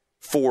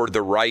for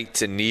the right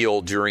to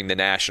kneel during the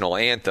national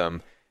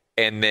anthem.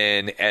 And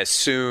then as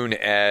soon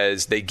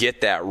as they get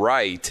that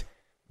right,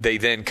 they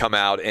then come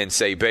out and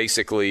say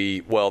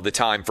basically, well, the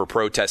time for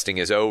protesting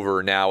is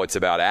over. Now it's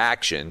about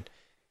action.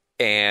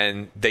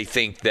 And they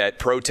think that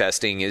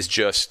protesting is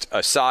just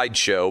a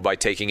sideshow by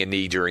taking a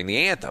knee during the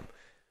anthem,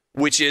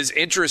 which is,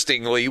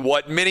 interestingly,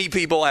 what many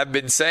people have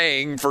been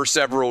saying for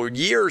several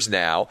years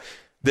now,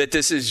 that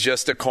this is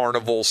just a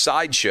carnival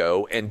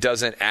sideshow and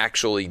doesn't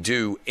actually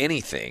do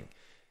anything.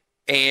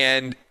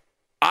 And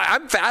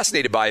I'm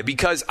fascinated by it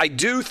because I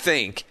do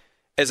think,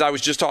 as I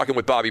was just talking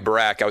with Bobby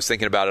Barak, I was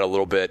thinking about it a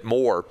little bit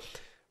more,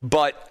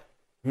 but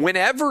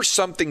whenever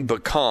something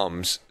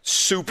becomes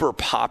super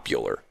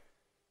popular,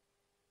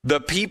 the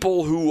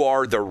people who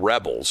are the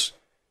rebels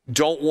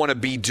don't want to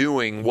be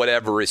doing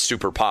whatever is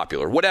super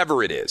popular,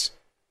 whatever it is,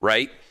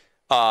 right?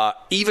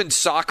 even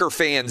soccer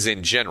fans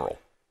in general.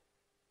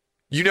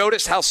 You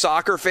notice how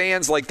soccer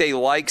fans, like, they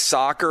like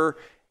soccer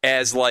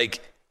as, like,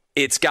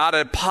 it's got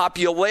a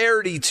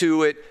popularity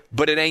to it,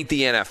 but it ain't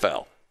the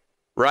NFL,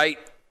 right?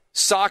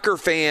 Soccer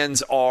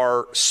fans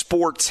are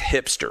sports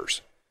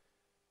hipsters.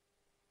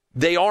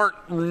 They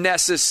aren't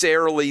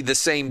necessarily the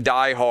same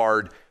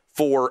diehard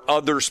for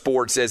other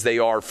sports as they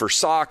are for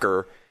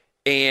soccer,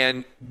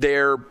 and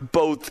they're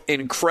both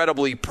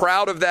incredibly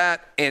proud of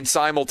that and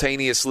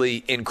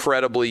simultaneously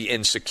incredibly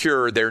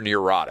insecure. They're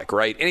neurotic,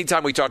 right?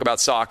 Anytime we talk about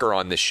soccer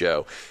on this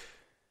show,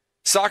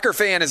 soccer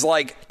fan is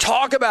like,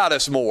 talk about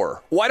us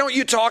more. Why don't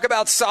you talk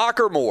about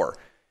soccer more?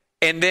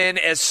 And then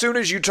as soon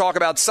as you talk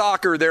about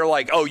soccer, they're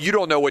like, oh, you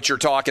don't know what you're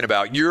talking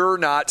about. You're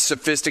not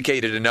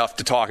sophisticated enough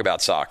to talk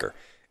about soccer.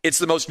 It's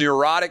the most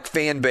neurotic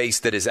fan base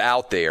that is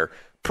out there,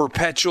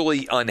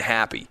 perpetually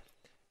unhappy.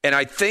 And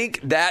I think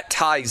that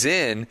ties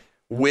in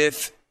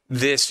with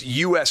this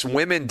U.S.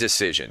 women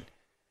decision,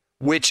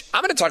 which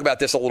I'm going to talk about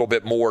this a little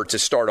bit more to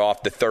start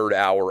off the third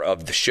hour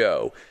of the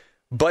show.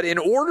 But in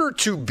order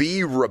to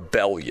be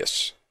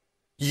rebellious,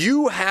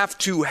 you have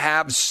to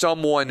have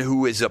someone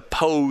who is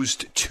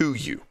opposed to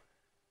you.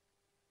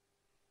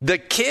 The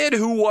kid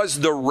who was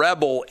the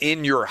rebel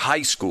in your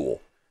high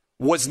school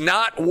was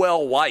not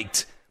well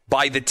liked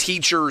by the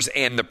teachers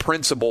and the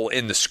principal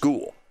in the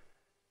school.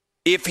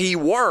 If he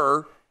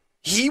were,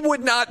 he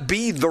would not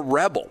be the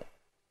rebel.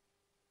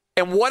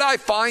 And what I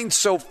find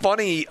so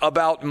funny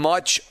about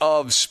much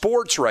of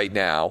sports right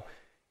now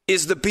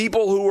is the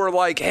people who are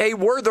like, hey,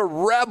 we're the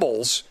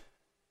rebels.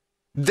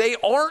 They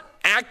aren't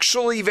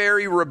actually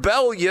very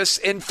rebellious.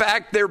 In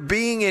fact, they're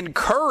being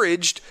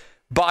encouraged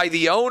by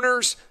the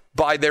owners,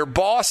 by their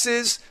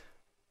bosses,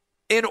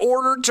 in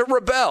order to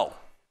rebel.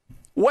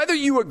 Whether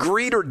you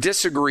agreed or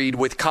disagreed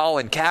with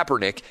Colin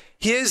Kaepernick,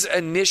 his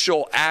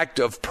initial act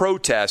of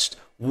protest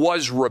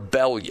was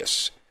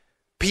rebellious.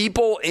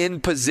 People in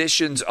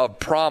positions of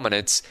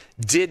prominence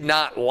did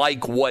not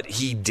like what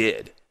he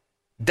did.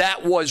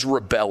 That was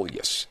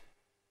rebellious.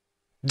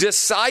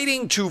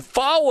 Deciding to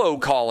follow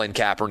Colin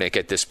Kaepernick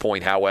at this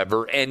point,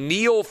 however, and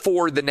kneel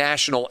for the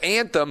national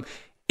anthem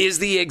is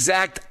the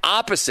exact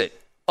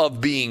opposite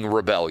of being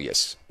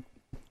rebellious.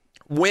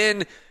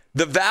 When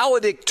the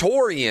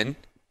valedictorian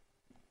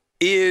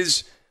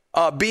is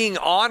being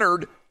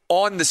honored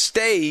on the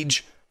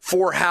stage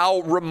for how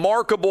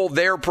remarkable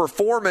their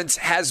performance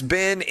has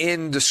been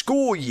in the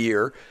school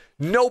year,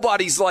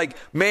 nobody's like,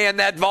 man,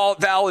 that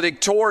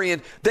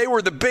valedictorian, they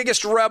were the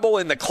biggest rebel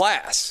in the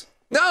class.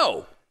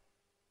 No,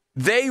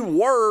 they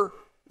were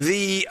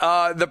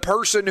the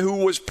person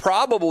who was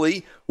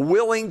probably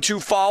willing to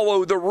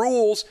follow the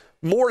rules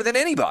more than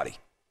anybody.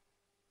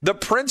 The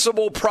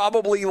principal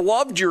probably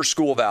loved your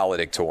school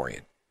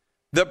valedictorian.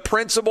 The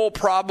principal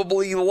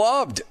probably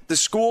loved, the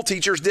school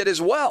teachers did as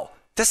well.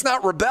 That's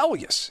not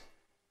rebellious.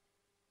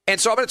 And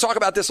so I'm going to talk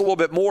about this a little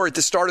bit more at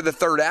the start of the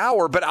third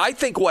hour, but I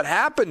think what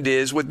happened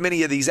is with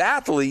many of these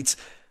athletes,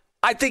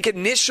 I think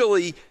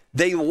initially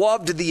they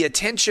loved the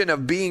attention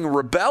of being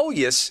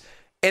rebellious,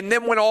 and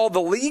then when all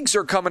the leagues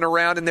are coming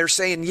around and they're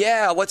saying,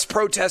 yeah, let's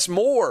protest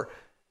more,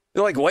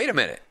 they're like, wait a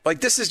minute,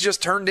 like this has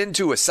just turned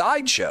into a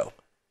sideshow.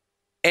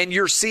 And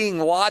you're seeing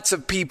lots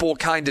of people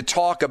kind of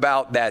talk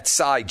about that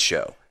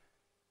sideshow.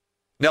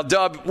 Now,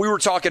 Dub, we were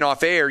talking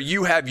off air.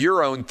 You have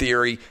your own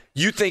theory.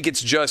 You think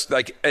it's just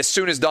like as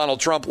soon as Donald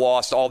Trump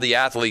lost, all the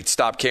athletes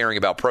stopped caring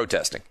about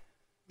protesting.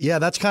 Yeah,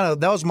 that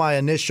was my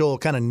initial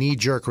kind of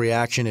knee-jerk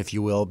reaction, if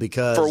you will,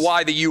 because for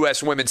why the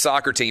U.S. women's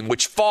soccer team,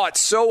 which fought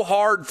so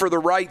hard for the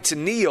right to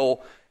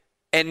kneel,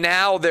 and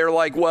now they're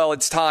like, well,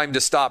 it's time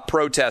to stop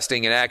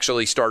protesting and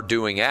actually start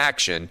doing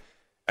action.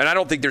 And I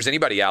don't think there's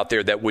anybody out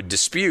there that would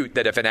dispute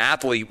that if an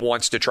athlete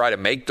wants to try to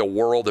make the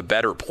world a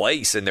better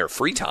place in their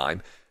free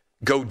time,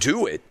 go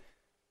do it.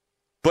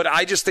 But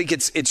I just think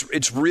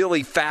it's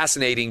really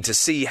fascinating to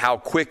see how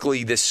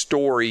quickly this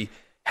story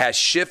has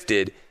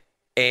shifted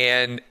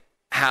and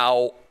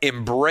how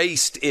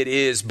embraced it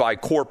is by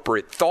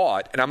corporate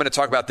thought. And I'm going to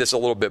talk about this a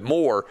little bit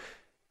more.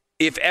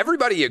 If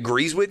everybody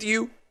agrees with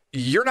you,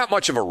 you're not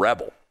much of a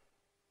rebel.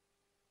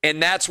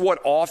 And that's what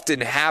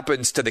often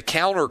happens to the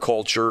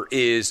counterculture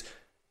is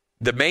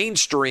the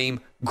mainstream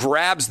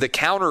grabs the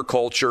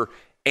counterculture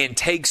and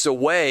takes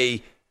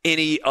away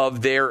any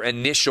of their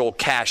initial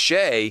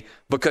cachet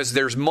because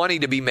there's money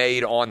to be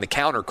made on the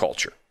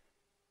counterculture.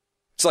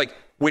 It's like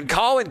when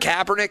Colin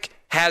Kaepernick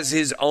has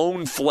his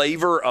own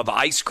flavor of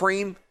ice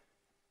cream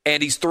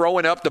and he's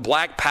throwing up the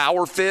black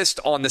power fist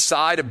on the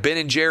side of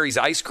Ben & Jerry's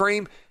ice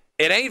cream,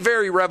 it ain't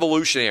very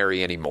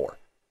revolutionary anymore.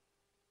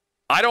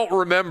 I don't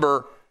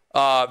remember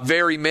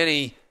very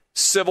many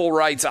civil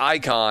rights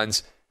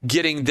icons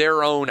getting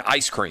their own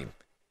ice cream.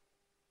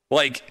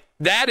 Like,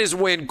 that is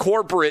when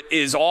corporate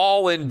is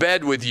all in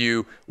bed with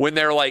you when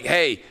they're like,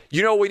 hey,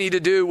 you know what we need to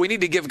do? We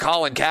need to give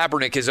Colin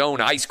Kaepernick his own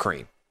ice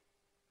cream.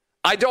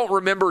 I don't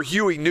remember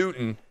Huey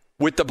Newton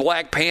with the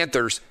Black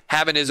Panthers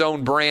having his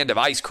own brand of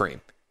ice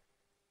cream.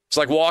 It's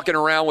like walking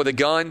around with a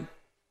gun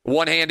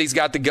One hand he's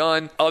got the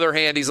gun, other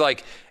hand he's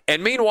like,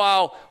 and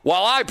meanwhile,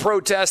 while I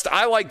protest,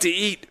 I like to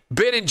eat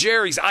Ben &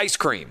 Jerry's ice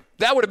cream.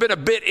 That would have been a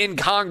bit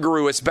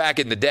incongruous back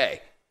in the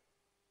day.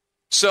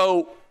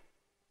 So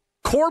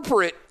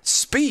corporate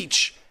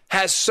speech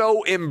has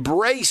so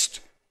embraced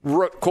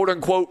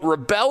quote-unquote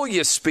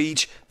rebellious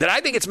speech that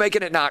I think it's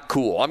making it not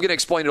cool. I'm going to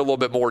explain it a little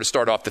bit more to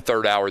start off the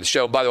third hour of the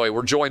show. By the way,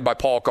 we're joined by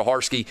Paul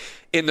Kuharsky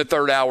in the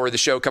third hour of the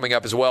show coming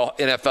up as well.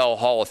 NFL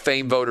Hall of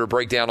Fame voter,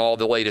 break down all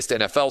the latest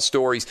NFL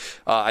stories.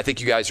 I think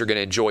you guys are going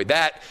to enjoy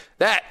that.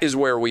 That is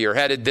where we are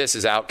headed. This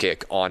is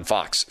Outkick on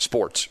Fox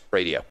Sports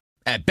Radio.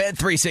 At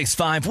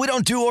Bet365, we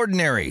don't do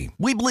ordinary.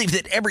 We believe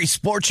that every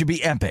sport should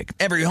be epic.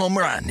 Every home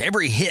run,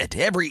 every hit,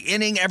 every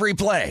inning, every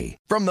play.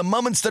 From the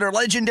moments that are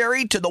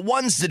legendary to the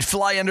ones that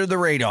fly under the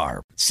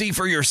radar. See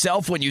for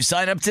yourself when you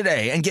sign up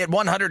today and get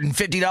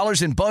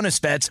 $150 in bonus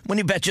bets when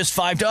you bet just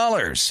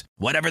 $5.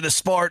 Whatever the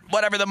sport,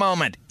 whatever the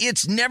moment,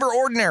 it's never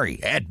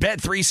ordinary at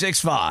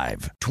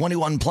Bet365.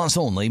 21 plus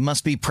only.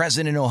 Must be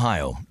present in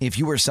Ohio. If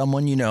you or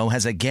someone you know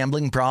has a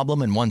gambling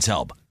problem and wants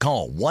help,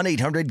 call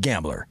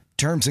 1-800-GAMBLER.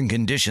 Terms and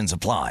conditions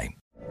apply.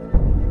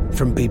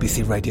 From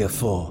BBC Radio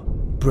 4,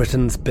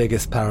 Britain's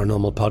biggest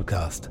paranormal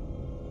podcast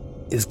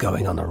is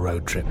going on a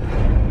road trip.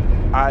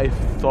 I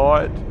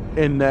thought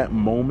in that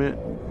moment,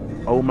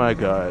 oh my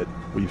God,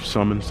 we've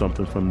summoned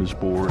something from this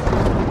board.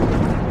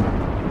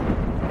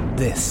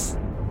 This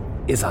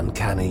is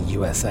Uncanny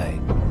USA.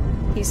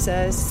 He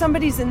says,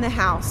 somebody's in the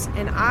house,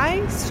 and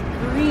I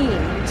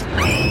screamed.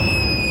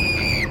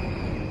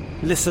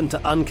 Listen to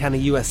Uncanny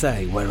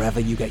USA wherever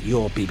you get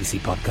your BBC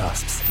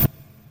podcasts,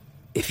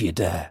 if you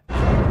dare.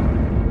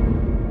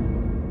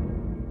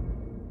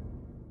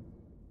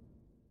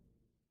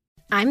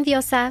 I'm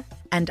Diosa.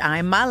 And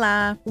I'm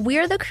Mala.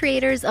 We're the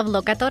creators of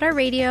Locatora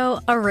Radio,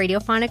 a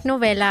radiophonic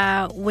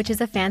novela, which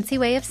is a fancy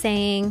way of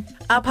saying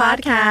a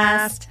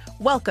podcast.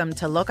 Welcome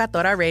to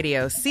Locatora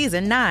Radio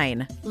Season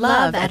 9.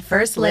 Love at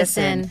First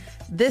Listen.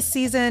 This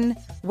season,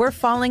 we're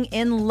falling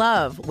in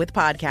love with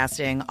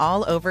podcasting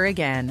all over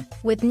again.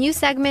 With new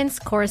segments,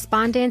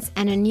 correspondence,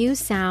 and a new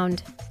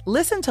sound.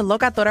 Listen to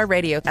Locatora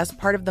Radio as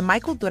part of the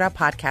Michael Dura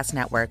Podcast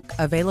Network.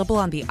 Available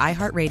on the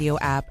iHeartRadio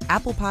app,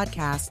 Apple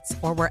Podcasts,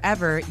 or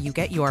wherever you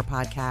get your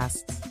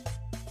podcasts.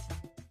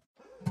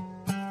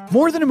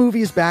 More Than a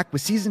Movie is back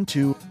with Season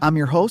 2. I'm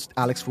your host,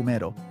 Alex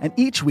Fumero. And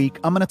each week,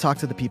 I'm going to talk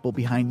to the people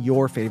behind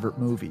your favorite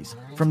movies.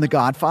 From The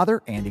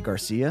Godfather, Andy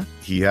Garcia.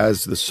 He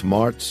has the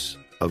smarts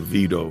of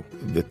Vito,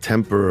 the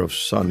temper of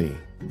Sonny,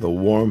 the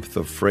warmth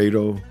of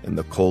Fredo, and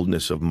the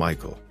coldness of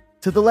Michael.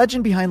 To the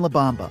legend behind La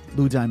Bamba,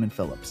 Lou Diamond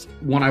Phillips.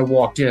 When I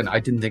walked in, I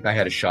didn't think I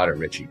had a shot at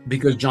Richie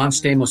because John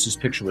Stamos'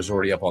 picture was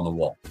already up on the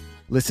wall.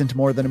 Listen to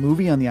More Than a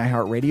Movie on the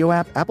iHeartRadio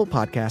app, Apple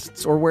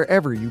Podcasts, or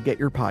wherever you get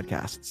your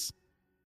podcasts.